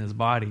good in his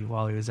body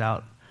while he was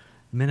out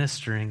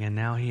ministering, and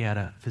now he had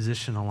a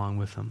physician along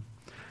with him.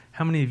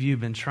 How many of you have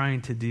been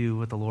trying to do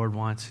what the Lord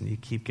wants and you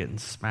keep getting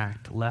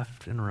smacked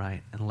left and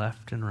right and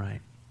left and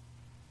right?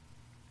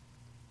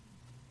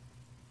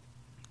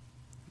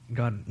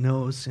 God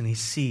knows and he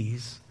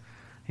sees.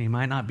 He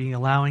might not be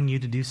allowing you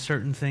to do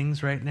certain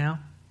things right now.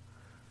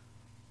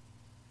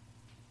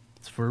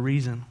 It's for a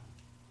reason.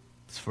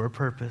 It's for a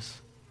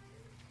purpose.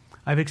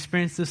 I've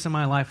experienced this in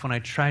my life when I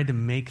tried to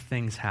make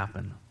things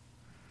happen.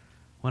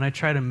 When I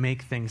try to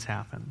make things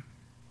happen.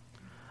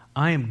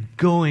 I am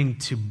going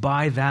to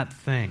buy that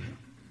thing.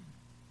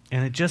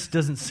 And it just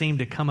doesn't seem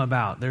to come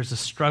about. There's a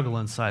struggle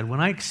inside. When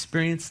I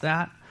experience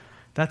that,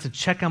 that's a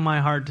check on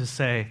my heart to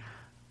say,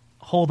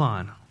 hold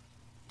on,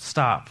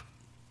 stop,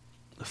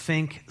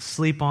 think,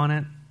 sleep on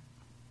it,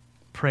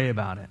 pray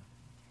about it.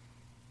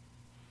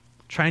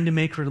 Trying to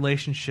make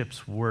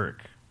relationships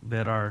work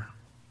that are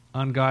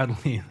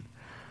ungodly,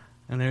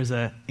 and there's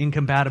an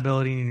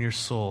incompatibility in your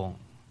soul.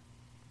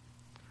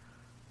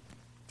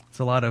 It's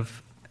a lot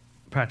of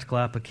practical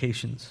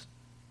applications.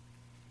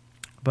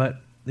 But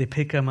they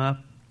pick them up,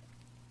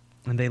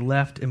 and they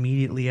left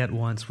immediately at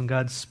once. When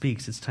God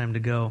speaks, it's time to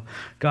go.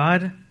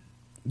 God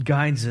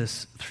guides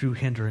us through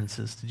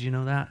hindrances. Did you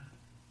know that?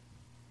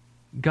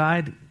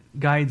 God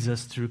guides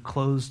us through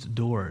closed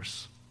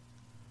doors.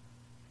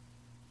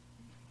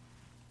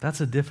 That's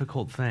a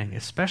difficult thing,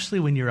 especially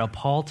when you're a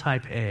Paul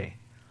type A.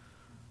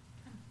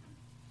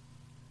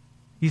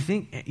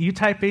 You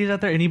type A's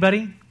out there?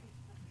 Anybody?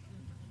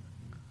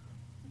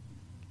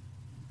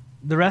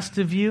 The rest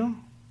of you,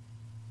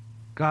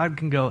 God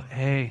can go,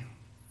 hey,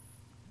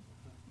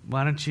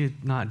 why don't you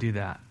not do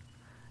that?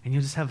 And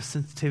you'll just have a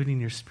sensitivity in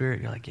your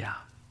spirit. You're like, yeah.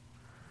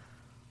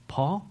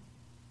 Paul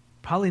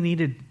probably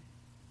needed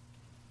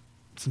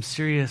some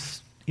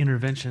serious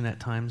intervention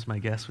at times, my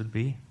guess would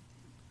be.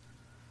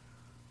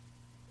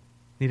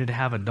 Needed to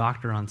have a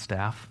doctor on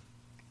staff.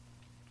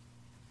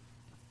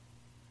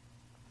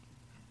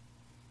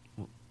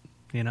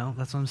 You know,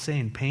 that's what I'm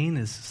saying. Pain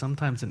is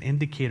sometimes an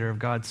indicator of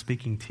God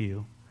speaking to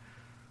you.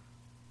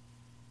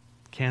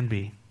 Can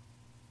be.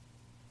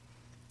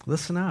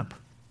 Listen up.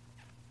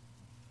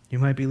 He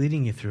might be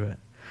leading you through it.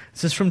 It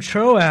says, from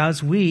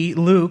Troas, we,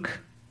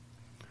 Luke,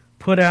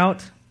 put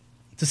out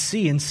to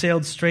sea and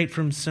sailed straight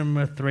from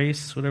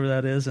Samothrace, whatever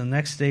that is, and the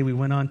next day we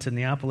went on to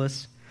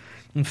Neapolis.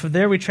 And from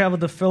there we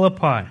traveled to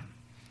Philippi,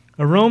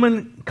 a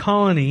Roman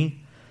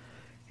colony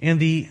and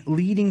the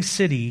leading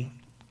city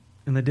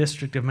in the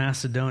district of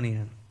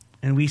Macedonia.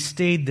 And we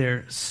stayed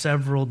there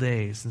several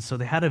days. And so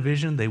they had a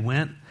vision, they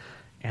went,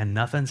 and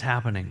nothing's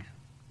happening.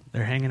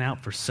 They're hanging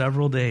out for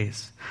several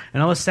days.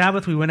 And on the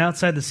Sabbath, we went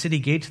outside the city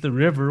gate to the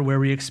river where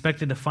we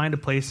expected to find a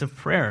place of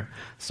prayer.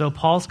 So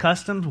Paul's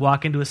custom,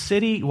 walk into a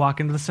city,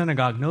 walk into the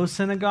synagogue. No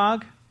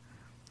synagogue,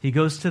 he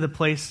goes to the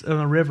place on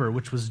the river,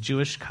 which was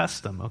Jewish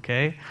custom,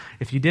 okay?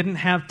 If you didn't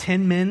have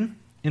 10 men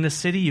in a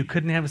city, you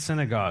couldn't have a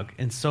synagogue.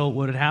 And so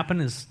what would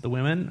happen is the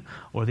women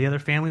or the other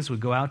families would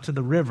go out to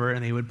the river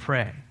and they would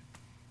pray.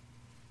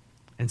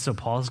 And so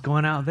Paul's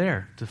going out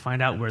there to find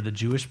out where the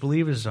Jewish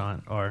believers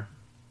are.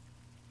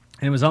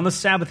 And it was on the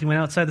Sabbath, he went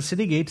outside the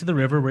city gate to the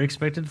river where he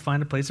expected to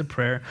find a place of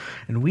prayer.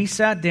 And we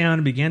sat down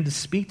and began to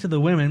speak to the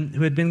women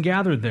who had been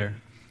gathered there.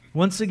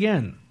 Once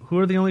again, who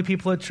are the only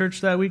people at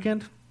church that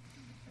weekend?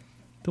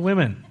 The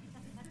women.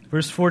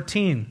 Verse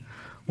 14.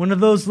 One of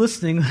those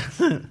listening,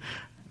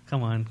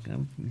 come on,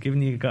 I'm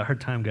giving you a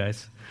hard time,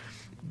 guys.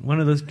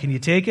 One of those, can you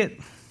take it?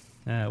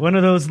 One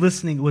of those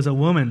listening was a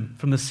woman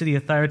from the city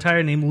of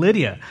Thyatira named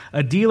Lydia,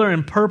 a dealer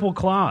in purple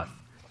cloth.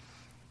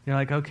 You're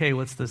like, okay,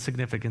 what's the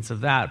significance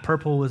of that?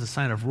 Purple was a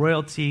sign of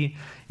royalty.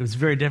 It was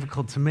very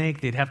difficult to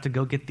make. They'd have to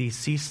go get these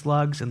sea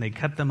slugs, and they'd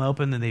cut them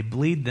open, and they'd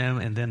bleed them,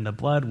 and then the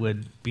blood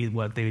would be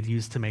what they would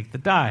use to make the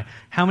dye.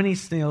 How many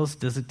snails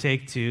does it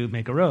take to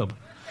make a robe?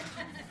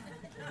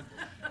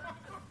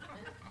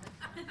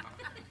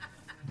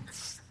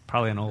 It's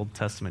probably an Old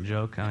Testament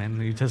joke. I mean,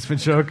 New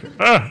Testament joke.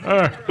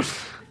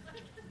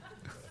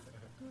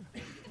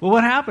 Well,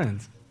 what happened?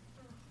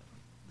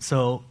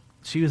 So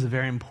she was a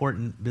very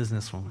important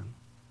businesswoman.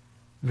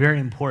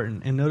 Very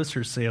important. And notice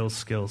her sales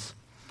skills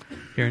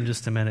here in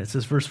just a minute. It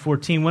says, verse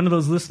 14, one of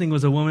those listening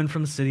was a woman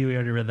from the city. We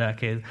already read that,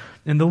 Kate.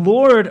 And the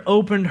Lord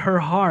opened her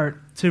heart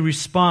to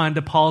respond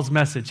to Paul's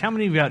message. How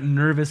many of you got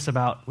nervous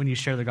about when you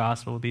share the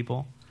gospel with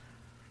people?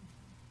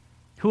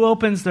 Who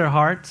opens their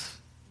hearts?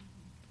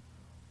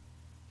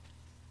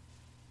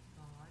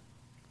 God.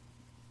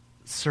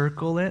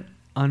 Circle it,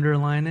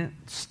 underline it,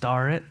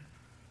 star it,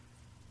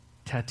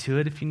 tattoo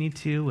it if you need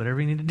to,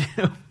 whatever you need to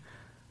do.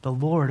 The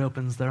Lord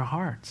opens their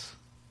hearts.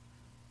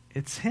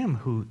 It's Him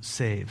who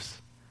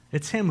saves.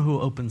 It's Him who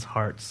opens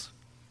hearts.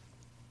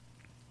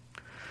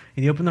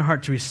 And He opened their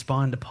heart to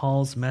respond to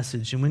Paul's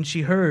message. And when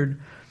she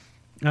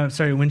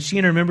when she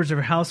and her members of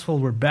her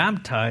household were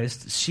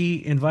baptized,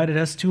 she invited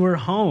us to her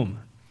home.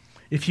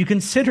 If you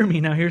consider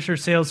me, now here's her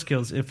sales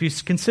skills. If you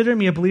consider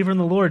me a believer in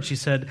the Lord, she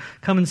said,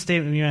 come and stay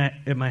with me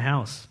at my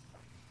house.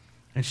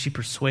 And she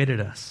persuaded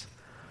us.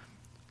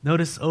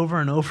 Notice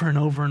over and over and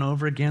over and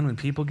over again, when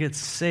people get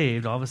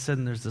saved, all of a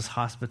sudden there's this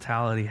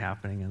hospitality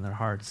happening in their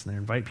hearts, and they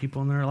invite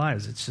people in their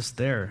lives. It's just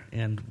there,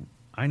 and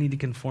I need to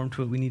conform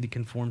to it. We need to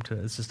conform to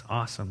it. It's just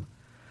awesome.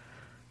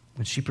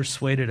 And she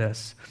persuaded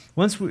us.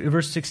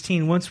 Verse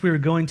 16, once we were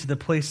going to the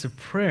place of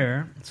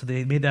prayer, so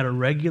they made that a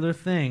regular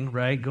thing,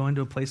 right? Going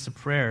to a place of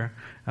prayer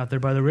out there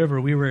by the river.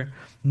 We were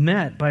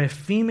met by a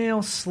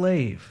female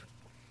slave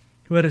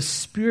who had a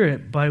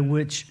spirit by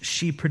which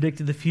she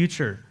predicted the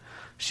future.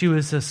 She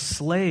was a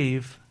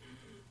slave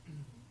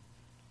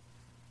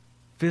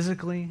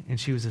physically, and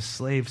she was a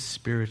slave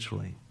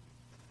spiritually.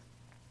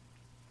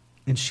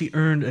 And she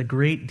earned a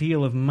great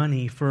deal of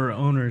money for her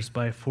owners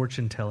by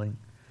fortune telling.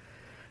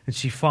 And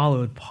she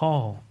followed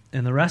Paul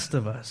and the rest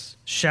of us,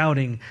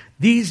 shouting,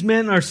 "These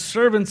men are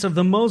servants of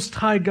the Most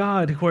High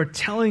God who are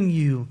telling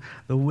you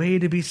the way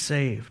to be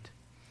saved."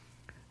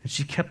 And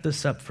she kept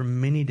this up for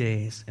many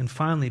days. And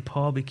finally,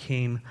 Paul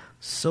became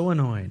so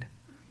annoyed.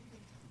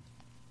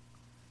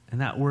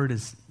 And that word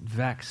is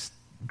vexed,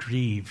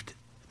 grieved.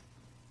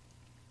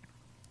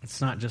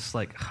 It's not just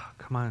like, oh,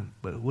 come on,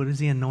 but what is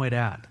he annoyed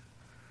at?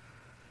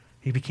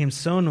 He became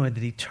so annoyed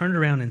that he turned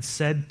around and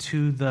said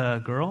to the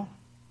girl,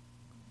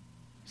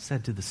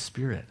 said to the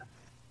spirit,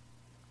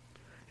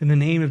 "In the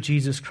name of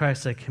Jesus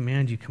Christ, I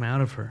command you, come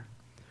out of her."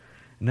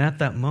 And at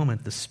that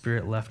moment, the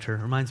spirit left her.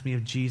 It reminds me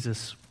of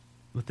Jesus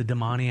with the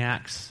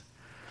demoniacs,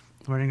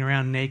 running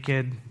around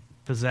naked,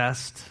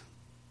 possessed.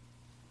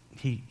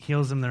 He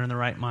heals them, they're in the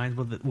right mind.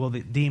 Well,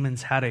 the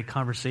demons had a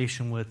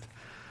conversation with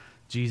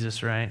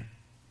Jesus, right?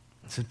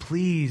 Said,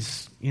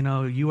 "Please,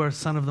 you are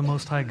Son of the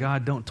Most High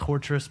God. Don't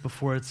torture us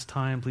before it's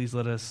time. Please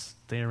let us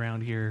stay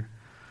around here."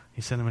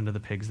 He sent them into the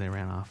pigs. They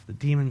ran off. The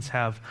demons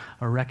have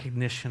a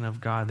recognition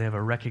of God. They have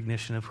a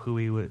recognition of who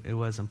it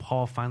was. And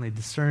Paul, finally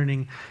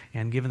discerning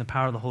and given the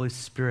power of the Holy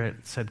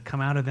Spirit, said,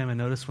 "Come out of them." And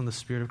notice when the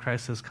Spirit of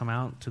Christ says, "Come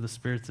out," to the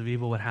spirits of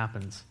evil, what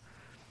happens?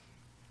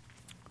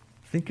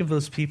 Think of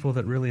those people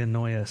that really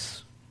annoy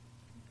us.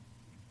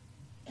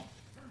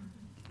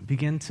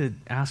 Begin to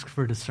ask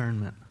for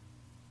discernment.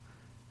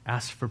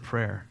 Ask for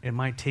prayer. It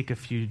might take a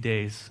few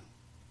days.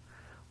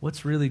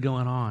 What's really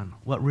going on?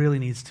 What really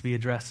needs to be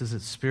addressed? Is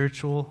it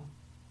spiritual?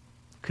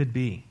 Could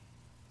be.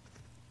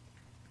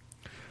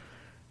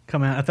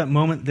 Come out. At that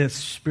moment, the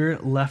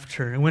spirit left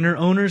her. And when her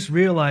owners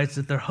realized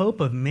that their hope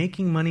of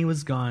making money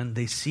was gone,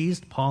 they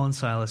seized Paul and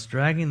Silas,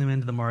 dragging them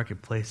into the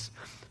marketplace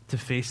to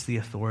face the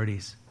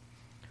authorities.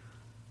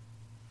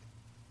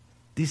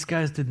 These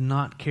guys did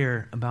not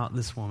care about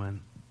this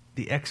woman.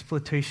 The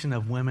exploitation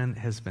of women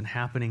has been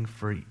happening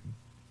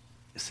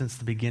since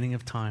the beginning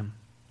of time.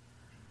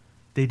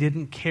 They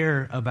didn't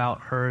care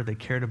about her. They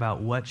cared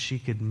about what she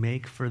could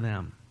make for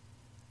them.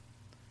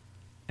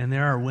 And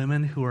there are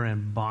women who are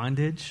in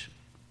bondage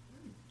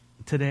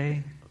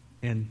today,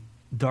 in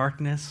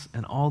darkness,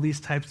 and all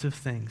these types of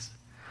things.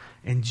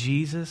 And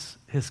Jesus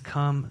has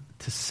come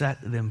to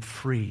set them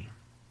free.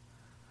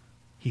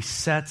 He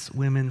sets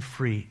women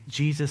free.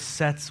 Jesus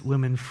sets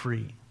women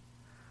free.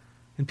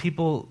 And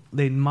people,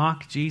 they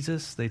mock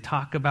Jesus. They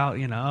talk about,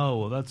 oh,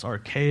 well, that's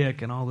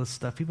archaic and all this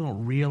stuff. People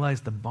don't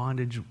realize the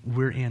bondage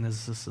we're in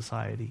as a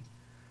society.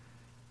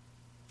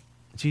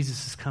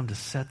 Jesus has come to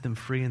set them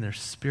free in their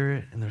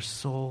spirit and their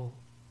soul,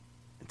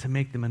 to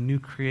make them a new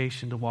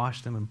creation, to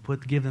wash them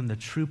and give them the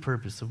true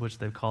purpose of which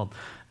they've called,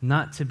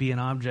 not to be an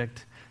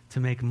object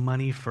to make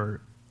money for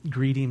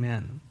greedy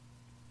men,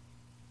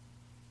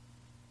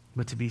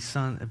 but to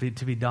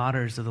be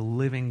daughters of the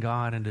living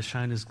God and to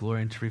shine His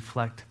glory and to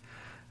reflect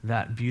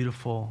that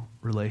beautiful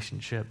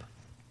relationship.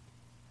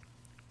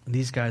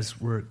 These guys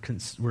were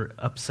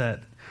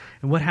upset.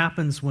 And what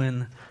happens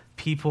when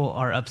people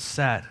are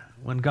upset?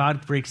 When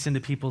God breaks into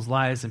people's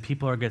lives and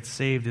people get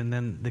saved and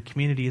then the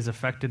community is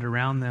affected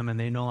around them and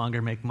they no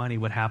longer make money,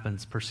 what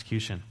happens?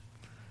 Persecution.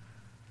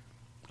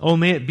 Oh,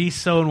 may it be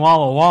so in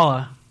Walla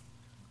Walla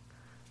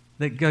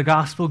that the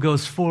gospel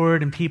goes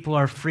forward and people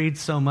are freed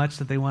so much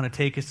that they want to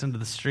take us into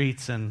the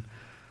streets and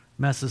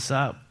mess us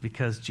up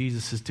because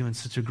Jesus is doing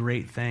such a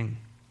great thing.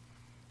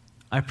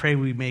 I pray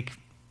we make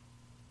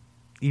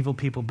evil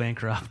people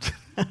bankrupt.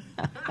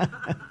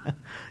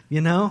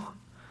 The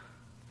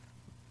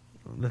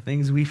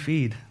things we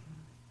feed.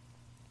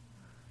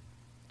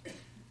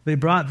 They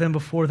brought them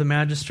before the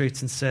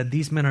magistrates and said,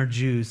 "These men are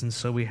Jews," and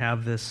so we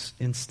have this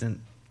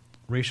instant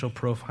racial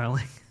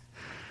profiling.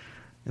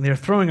 "And they are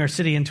throwing our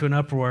city into an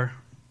uproar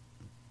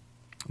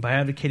by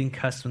advocating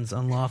customs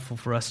unlawful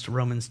for us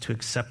Romans to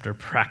accept or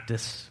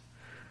practice.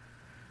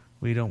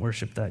 We don't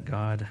worship that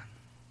God."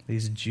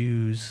 These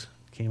Jews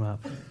came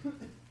up. And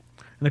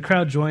the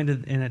crowd joined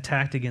and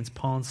attacked against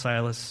Paul and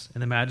Silas,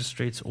 and the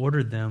magistrates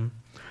ordered them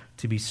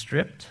to be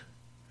stripped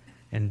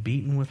and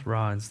beaten with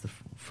rods, the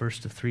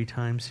first of 3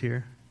 times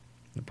here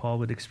that Paul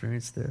would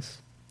experience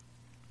this.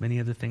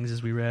 Many other things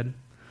as we read.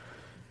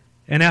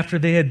 And after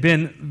they had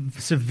been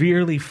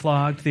severely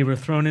flogged, they were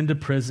thrown into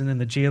prison,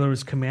 and the jailer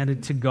was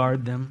commanded to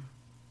guard them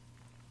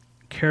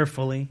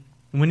carefully.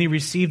 And when he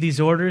received these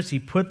orders, he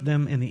put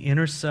them in the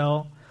inner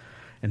cell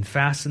and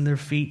fastened their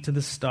feet to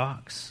the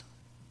stocks.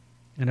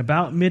 And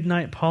about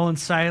midnight, Paul and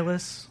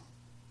Silas,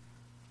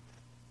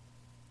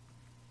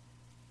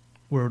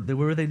 what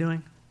were they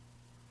doing?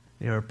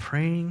 They were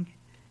praying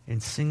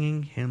and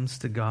singing hymns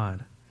to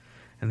God.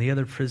 And the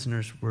other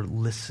prisoners were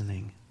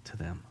listening to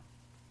them.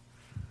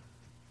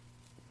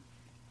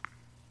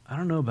 I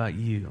don't know about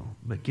you,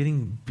 but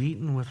getting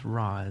beaten with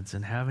rods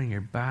and having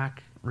your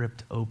back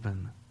ripped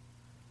open.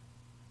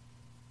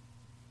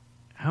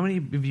 How many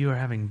of you are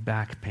having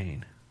back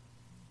pain?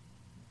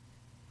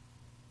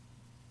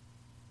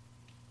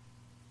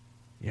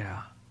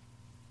 Yeah.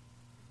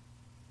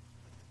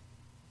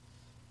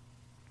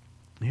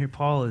 And here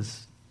Paul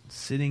is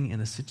sitting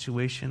in a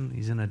situation.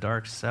 He's in a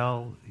dark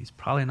cell. He's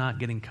probably not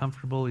getting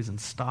comfortable. He's in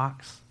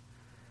stocks.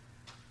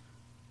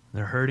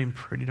 They're hurting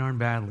pretty darn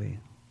badly.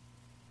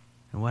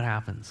 And what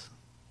happens?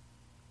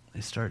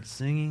 They start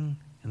singing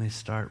and they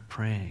start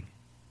praying.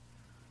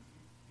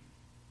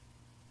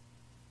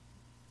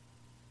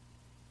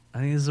 I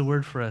think this is a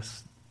word for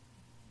us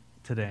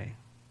today.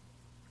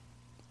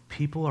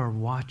 People are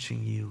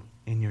watching you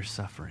in your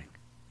suffering.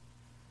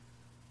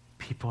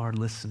 People are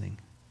listening.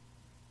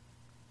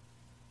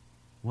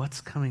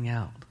 What's coming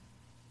out?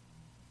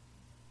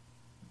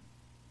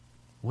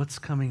 What's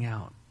coming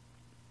out?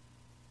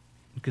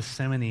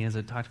 Gethsemane, as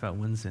I talked about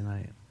Wednesday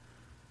night,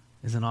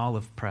 is an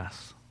olive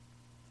press.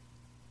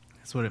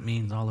 That's what it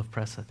means, olive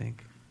press, I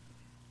think.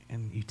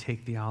 And you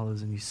take the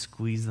olives and you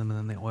squeeze them and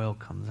then the oil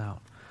comes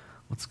out.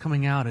 What's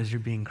coming out as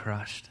you're being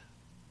crushed?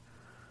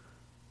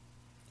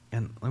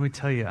 And let me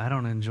tell you, I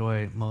don't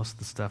enjoy most of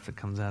the stuff that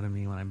comes out of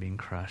me when I'm being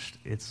crushed.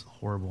 It's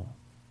horrible.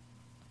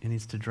 It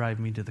needs to drive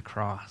me to the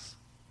cross.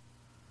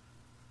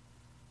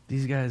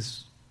 These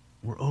guys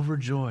were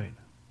overjoyed.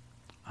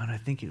 And I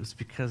think it was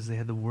because they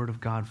had the Word of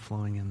God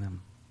flowing in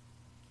them.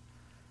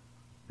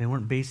 They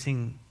weren't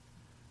basing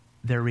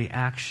their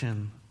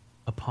reaction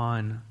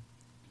upon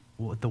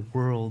what the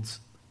world's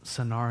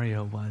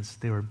scenario was.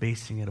 They were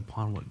basing it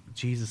upon what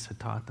Jesus had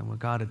taught them, what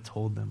God had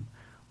told them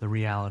the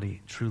reality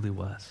truly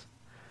was.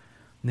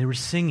 And they were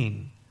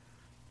singing.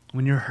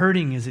 When you're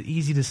hurting, is it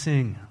easy to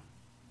sing?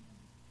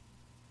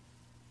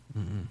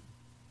 Mm-mm.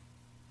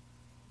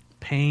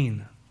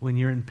 Pain. When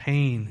you're in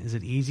pain, is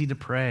it easy to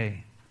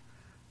pray?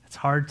 It's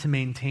hard to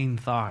maintain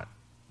thought.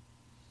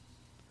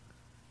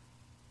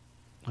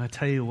 I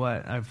tell you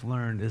what I've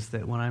learned is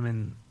that when I'm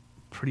in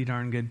pretty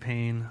darn good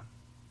pain,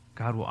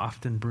 God will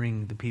often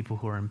bring the people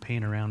who are in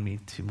pain around me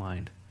to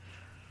mind.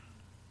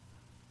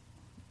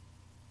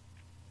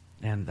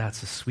 And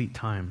that's a sweet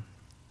time,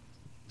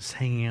 just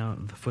hanging out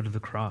at the foot of the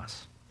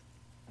cross.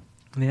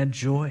 And they had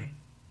joy.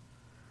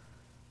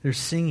 They're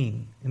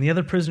singing. And the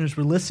other prisoners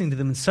were listening to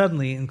them. And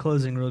suddenly, in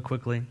closing real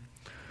quickly,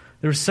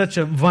 there was such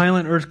a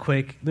violent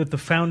earthquake that the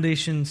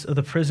foundations of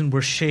the prison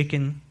were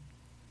shaken.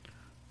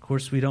 Of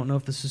course, we don't know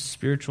if this is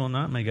spiritual or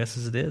not. My guess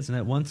is it is. And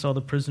at once all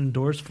the prison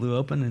doors flew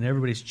open and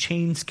everybody's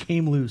chains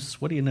came loose.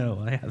 What do you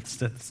know? That's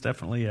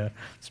definitely a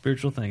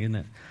spiritual thing, isn't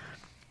it?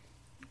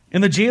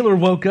 And the jailer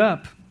woke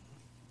up.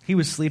 He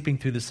was sleeping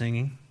through the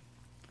singing.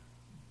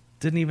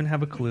 Didn't even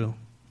have a clue.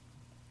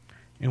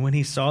 And when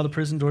he saw the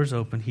prison doors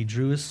open, he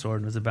drew his sword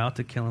and was about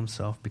to kill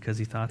himself because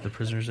he thought the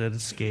prisoners had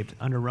escaped.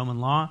 Under Roman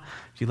law,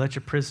 if you let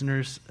your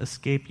prisoners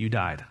escape, you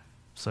died.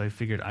 So he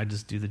figured, I'd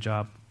just do the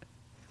job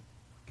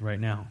right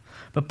now.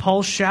 But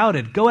Paul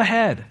shouted, "Go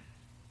ahead.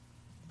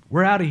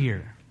 We're out of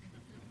here."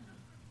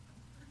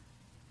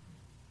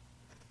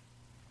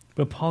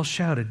 But Paul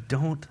shouted,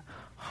 "Don't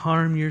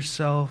harm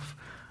yourself.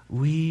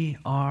 We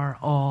are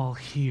all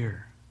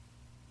here."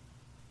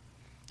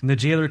 And the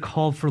jailer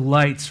called for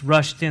lights,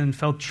 rushed in, and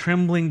fell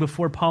trembling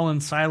before Paul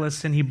and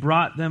Silas, and he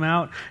brought them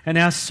out and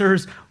asked,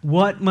 "Sirs,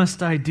 what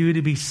must I do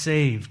to be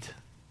saved?"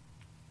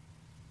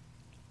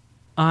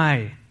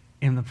 "I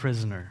am the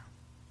prisoner.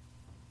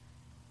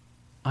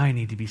 I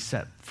need to be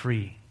set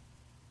free."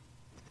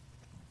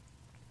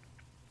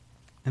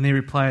 And they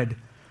replied,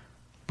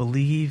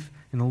 "Believe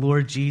in the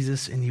Lord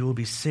Jesus, and you will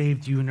be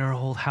saved, you and your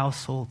whole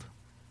household."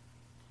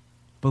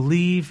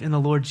 Believe in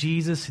the Lord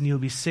Jesus, and you'll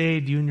be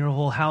saved, you and your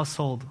whole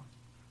household.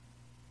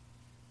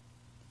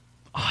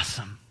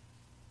 Awesome.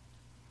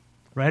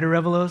 Right,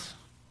 Arevelos?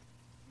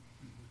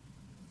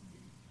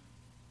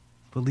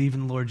 Believe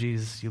in the Lord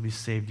Jesus, you'll be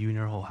saved, you and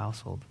your whole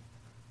household.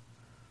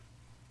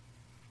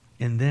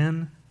 And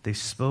then they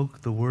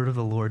spoke the word of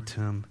the Lord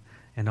to him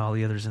and all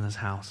the others in his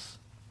house.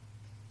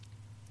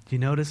 Do you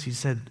notice? He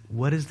said,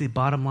 what is the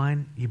bottom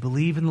line? You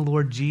believe in the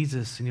Lord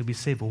Jesus and you'll be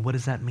saved. Well, what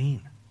does that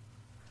mean?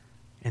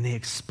 And they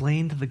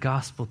explained the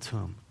gospel to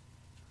him.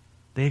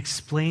 They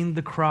explained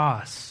the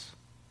cross.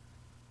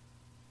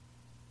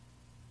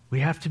 We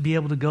have to be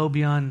able to go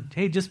beyond,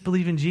 hey, just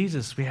believe in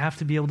Jesus. We have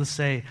to be able to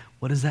say,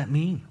 what does that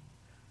mean?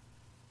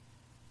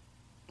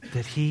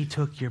 That he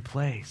took your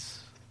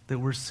place, that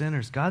we're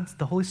sinners.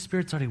 The Holy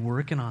Spirit's already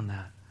working on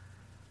that.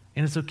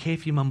 And it's okay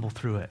if you mumble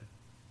through it.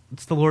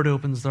 It's the Lord who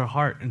opens their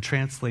heart and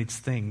translates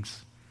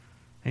things.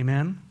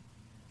 Amen?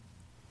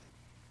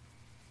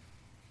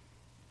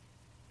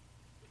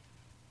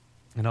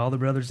 And all the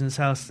brothers in his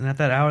house, and at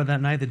that hour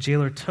that night, the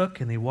jailer took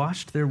and they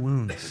washed their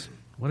wounds.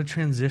 What a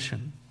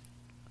transition.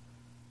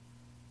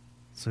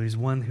 So he's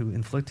one who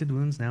inflicted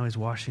wounds, now he's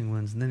washing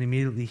wounds. And then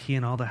immediately he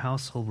and all the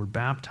household were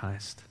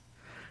baptized.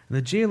 And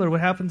the jailer,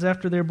 what happens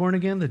after they're born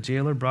again? The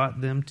jailer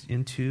brought them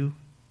into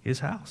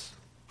his house.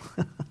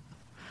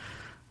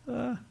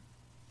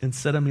 and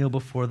set a meal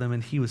before them,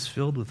 and he was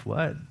filled with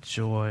what?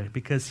 Joy,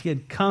 because he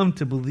had come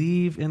to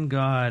believe in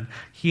God,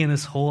 he and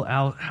his whole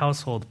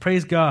household.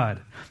 Praise God.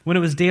 When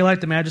it was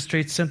daylight, the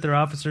magistrates sent their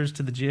officers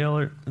to the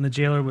jailer, and the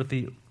jailer with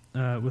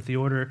the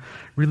order,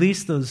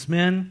 release those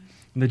men.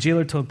 And the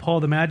jailer told Paul,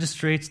 the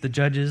magistrates, the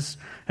judges,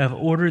 have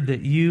ordered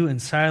that you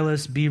and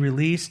Silas be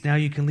released. Now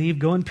you can leave.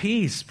 Go in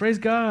peace. Praise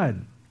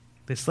God.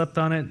 They slept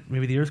on it.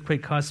 Maybe the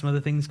earthquake caused some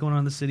other things going on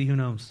in the city. Who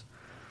knows?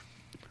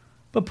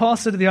 But Paul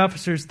said to the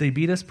officers, they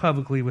beat us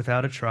publicly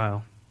without a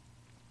trial,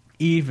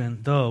 even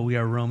though we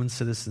are Roman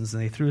citizens,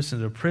 and they threw us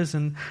into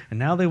prison, and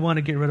now they want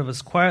to get rid of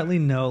us quietly.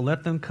 No,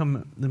 let them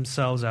come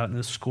themselves out and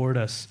escort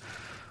us.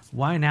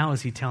 Why now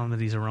is he telling them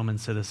that he's a Roman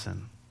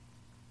citizen?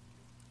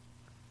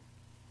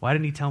 Why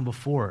didn't he tell them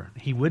before?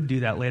 He would do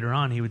that later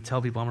on. He would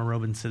tell people I'm a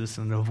Roman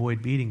citizen to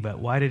avoid beating, but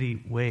why did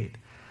he wait?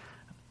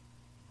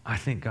 I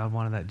think God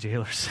wanted that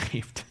jailer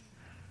saved.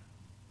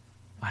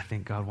 I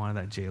think God wanted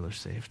that jailer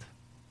saved.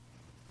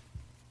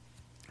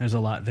 There's a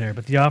lot there.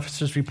 But the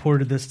officers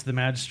reported this to the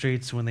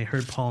magistrates. When they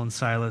heard Paul and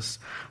Silas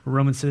were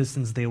Roman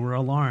citizens, they were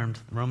alarmed.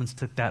 The Romans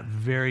took that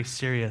very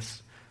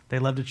serious. They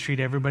love to treat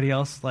everybody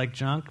else like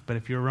junk, but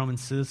if you're a Roman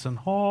citizen,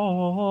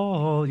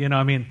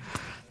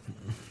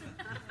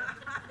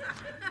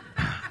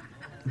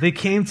 they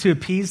came to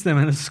appease them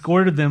and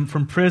escorted them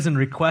from prison,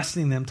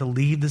 requesting them to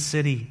leave the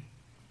city.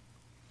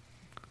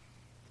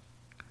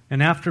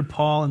 And after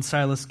Paul and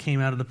Silas came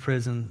out of the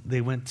prison,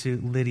 they went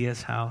to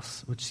Lydia's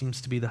house, which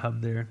seems to be the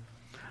hub there,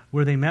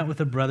 where they met with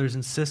the brothers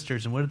and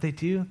sisters. And what did they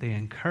do? They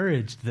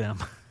encouraged them.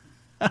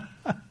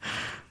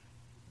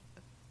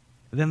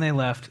 Then they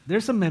left.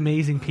 There's some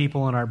amazing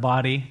people in our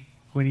body.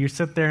 When you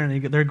sit there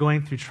and they're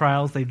going through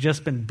trials, they've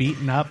just been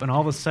beaten up, and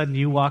all of a sudden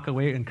you walk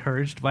away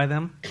encouraged by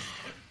them.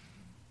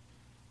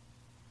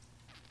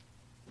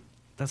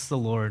 That's the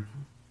Lord.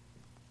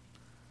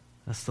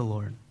 That's the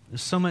Lord.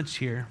 There's so much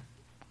here.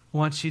 I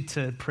want you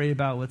to pray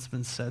about what's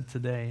been said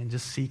today and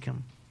just seek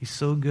him. He's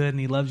so good and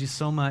he loves you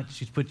so much.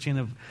 He's put you in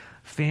a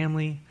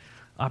family,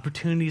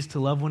 opportunities to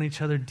love one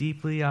each other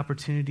deeply,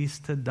 opportunities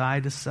to die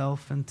to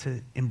self and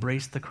to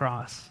embrace the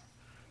cross.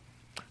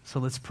 So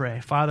let's pray.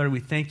 Father,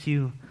 we thank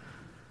you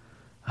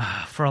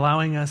for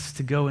allowing us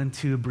to go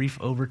into a brief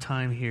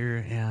overtime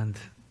here and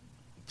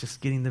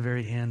just getting the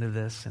very end of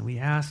this. And we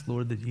ask,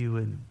 Lord, that you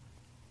would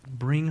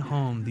bring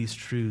home these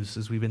truths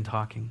as we've been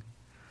talking,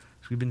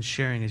 as we've been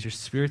sharing, as your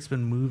Spirit's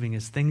been moving,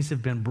 as things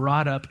have been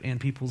brought up in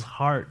people's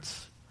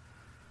hearts.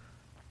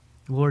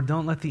 Lord,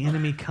 don't let the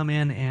enemy come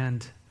in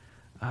and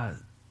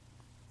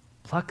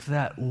pluck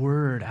that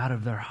word out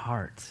of their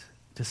heart,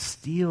 to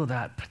steal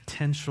that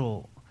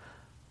potential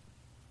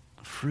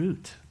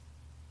fruit,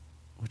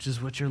 which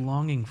is what you're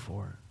longing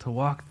for, to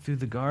walk through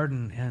the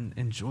garden and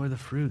enjoy the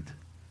fruit.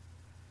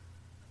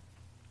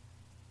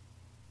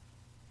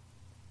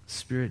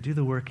 Spirit, do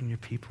the work in your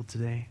people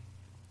today.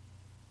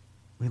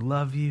 We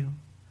love you.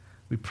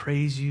 We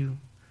praise you.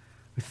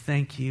 We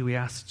thank you. We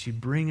ask that you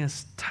bring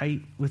us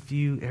tight with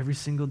you every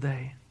single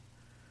day.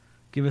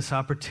 Give us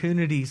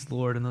opportunities,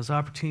 Lord, and those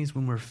opportunities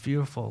when we're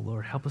fearful,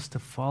 Lord, help us to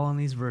fall on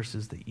these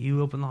verses, that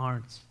you open the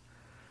hearts,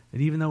 that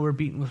even though we're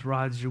beaten with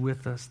rods, you're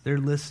with us. They're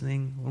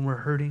listening when we're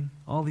hurting,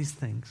 all these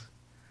things.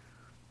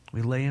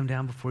 We lay them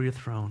down before your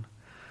throne.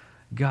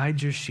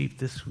 Guide your sheep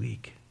this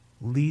week.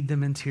 Lead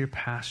them into your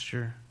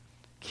pasture.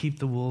 Keep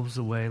the wolves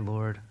away,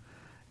 Lord.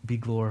 Be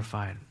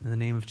glorified. In the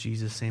name of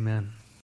Jesus, amen.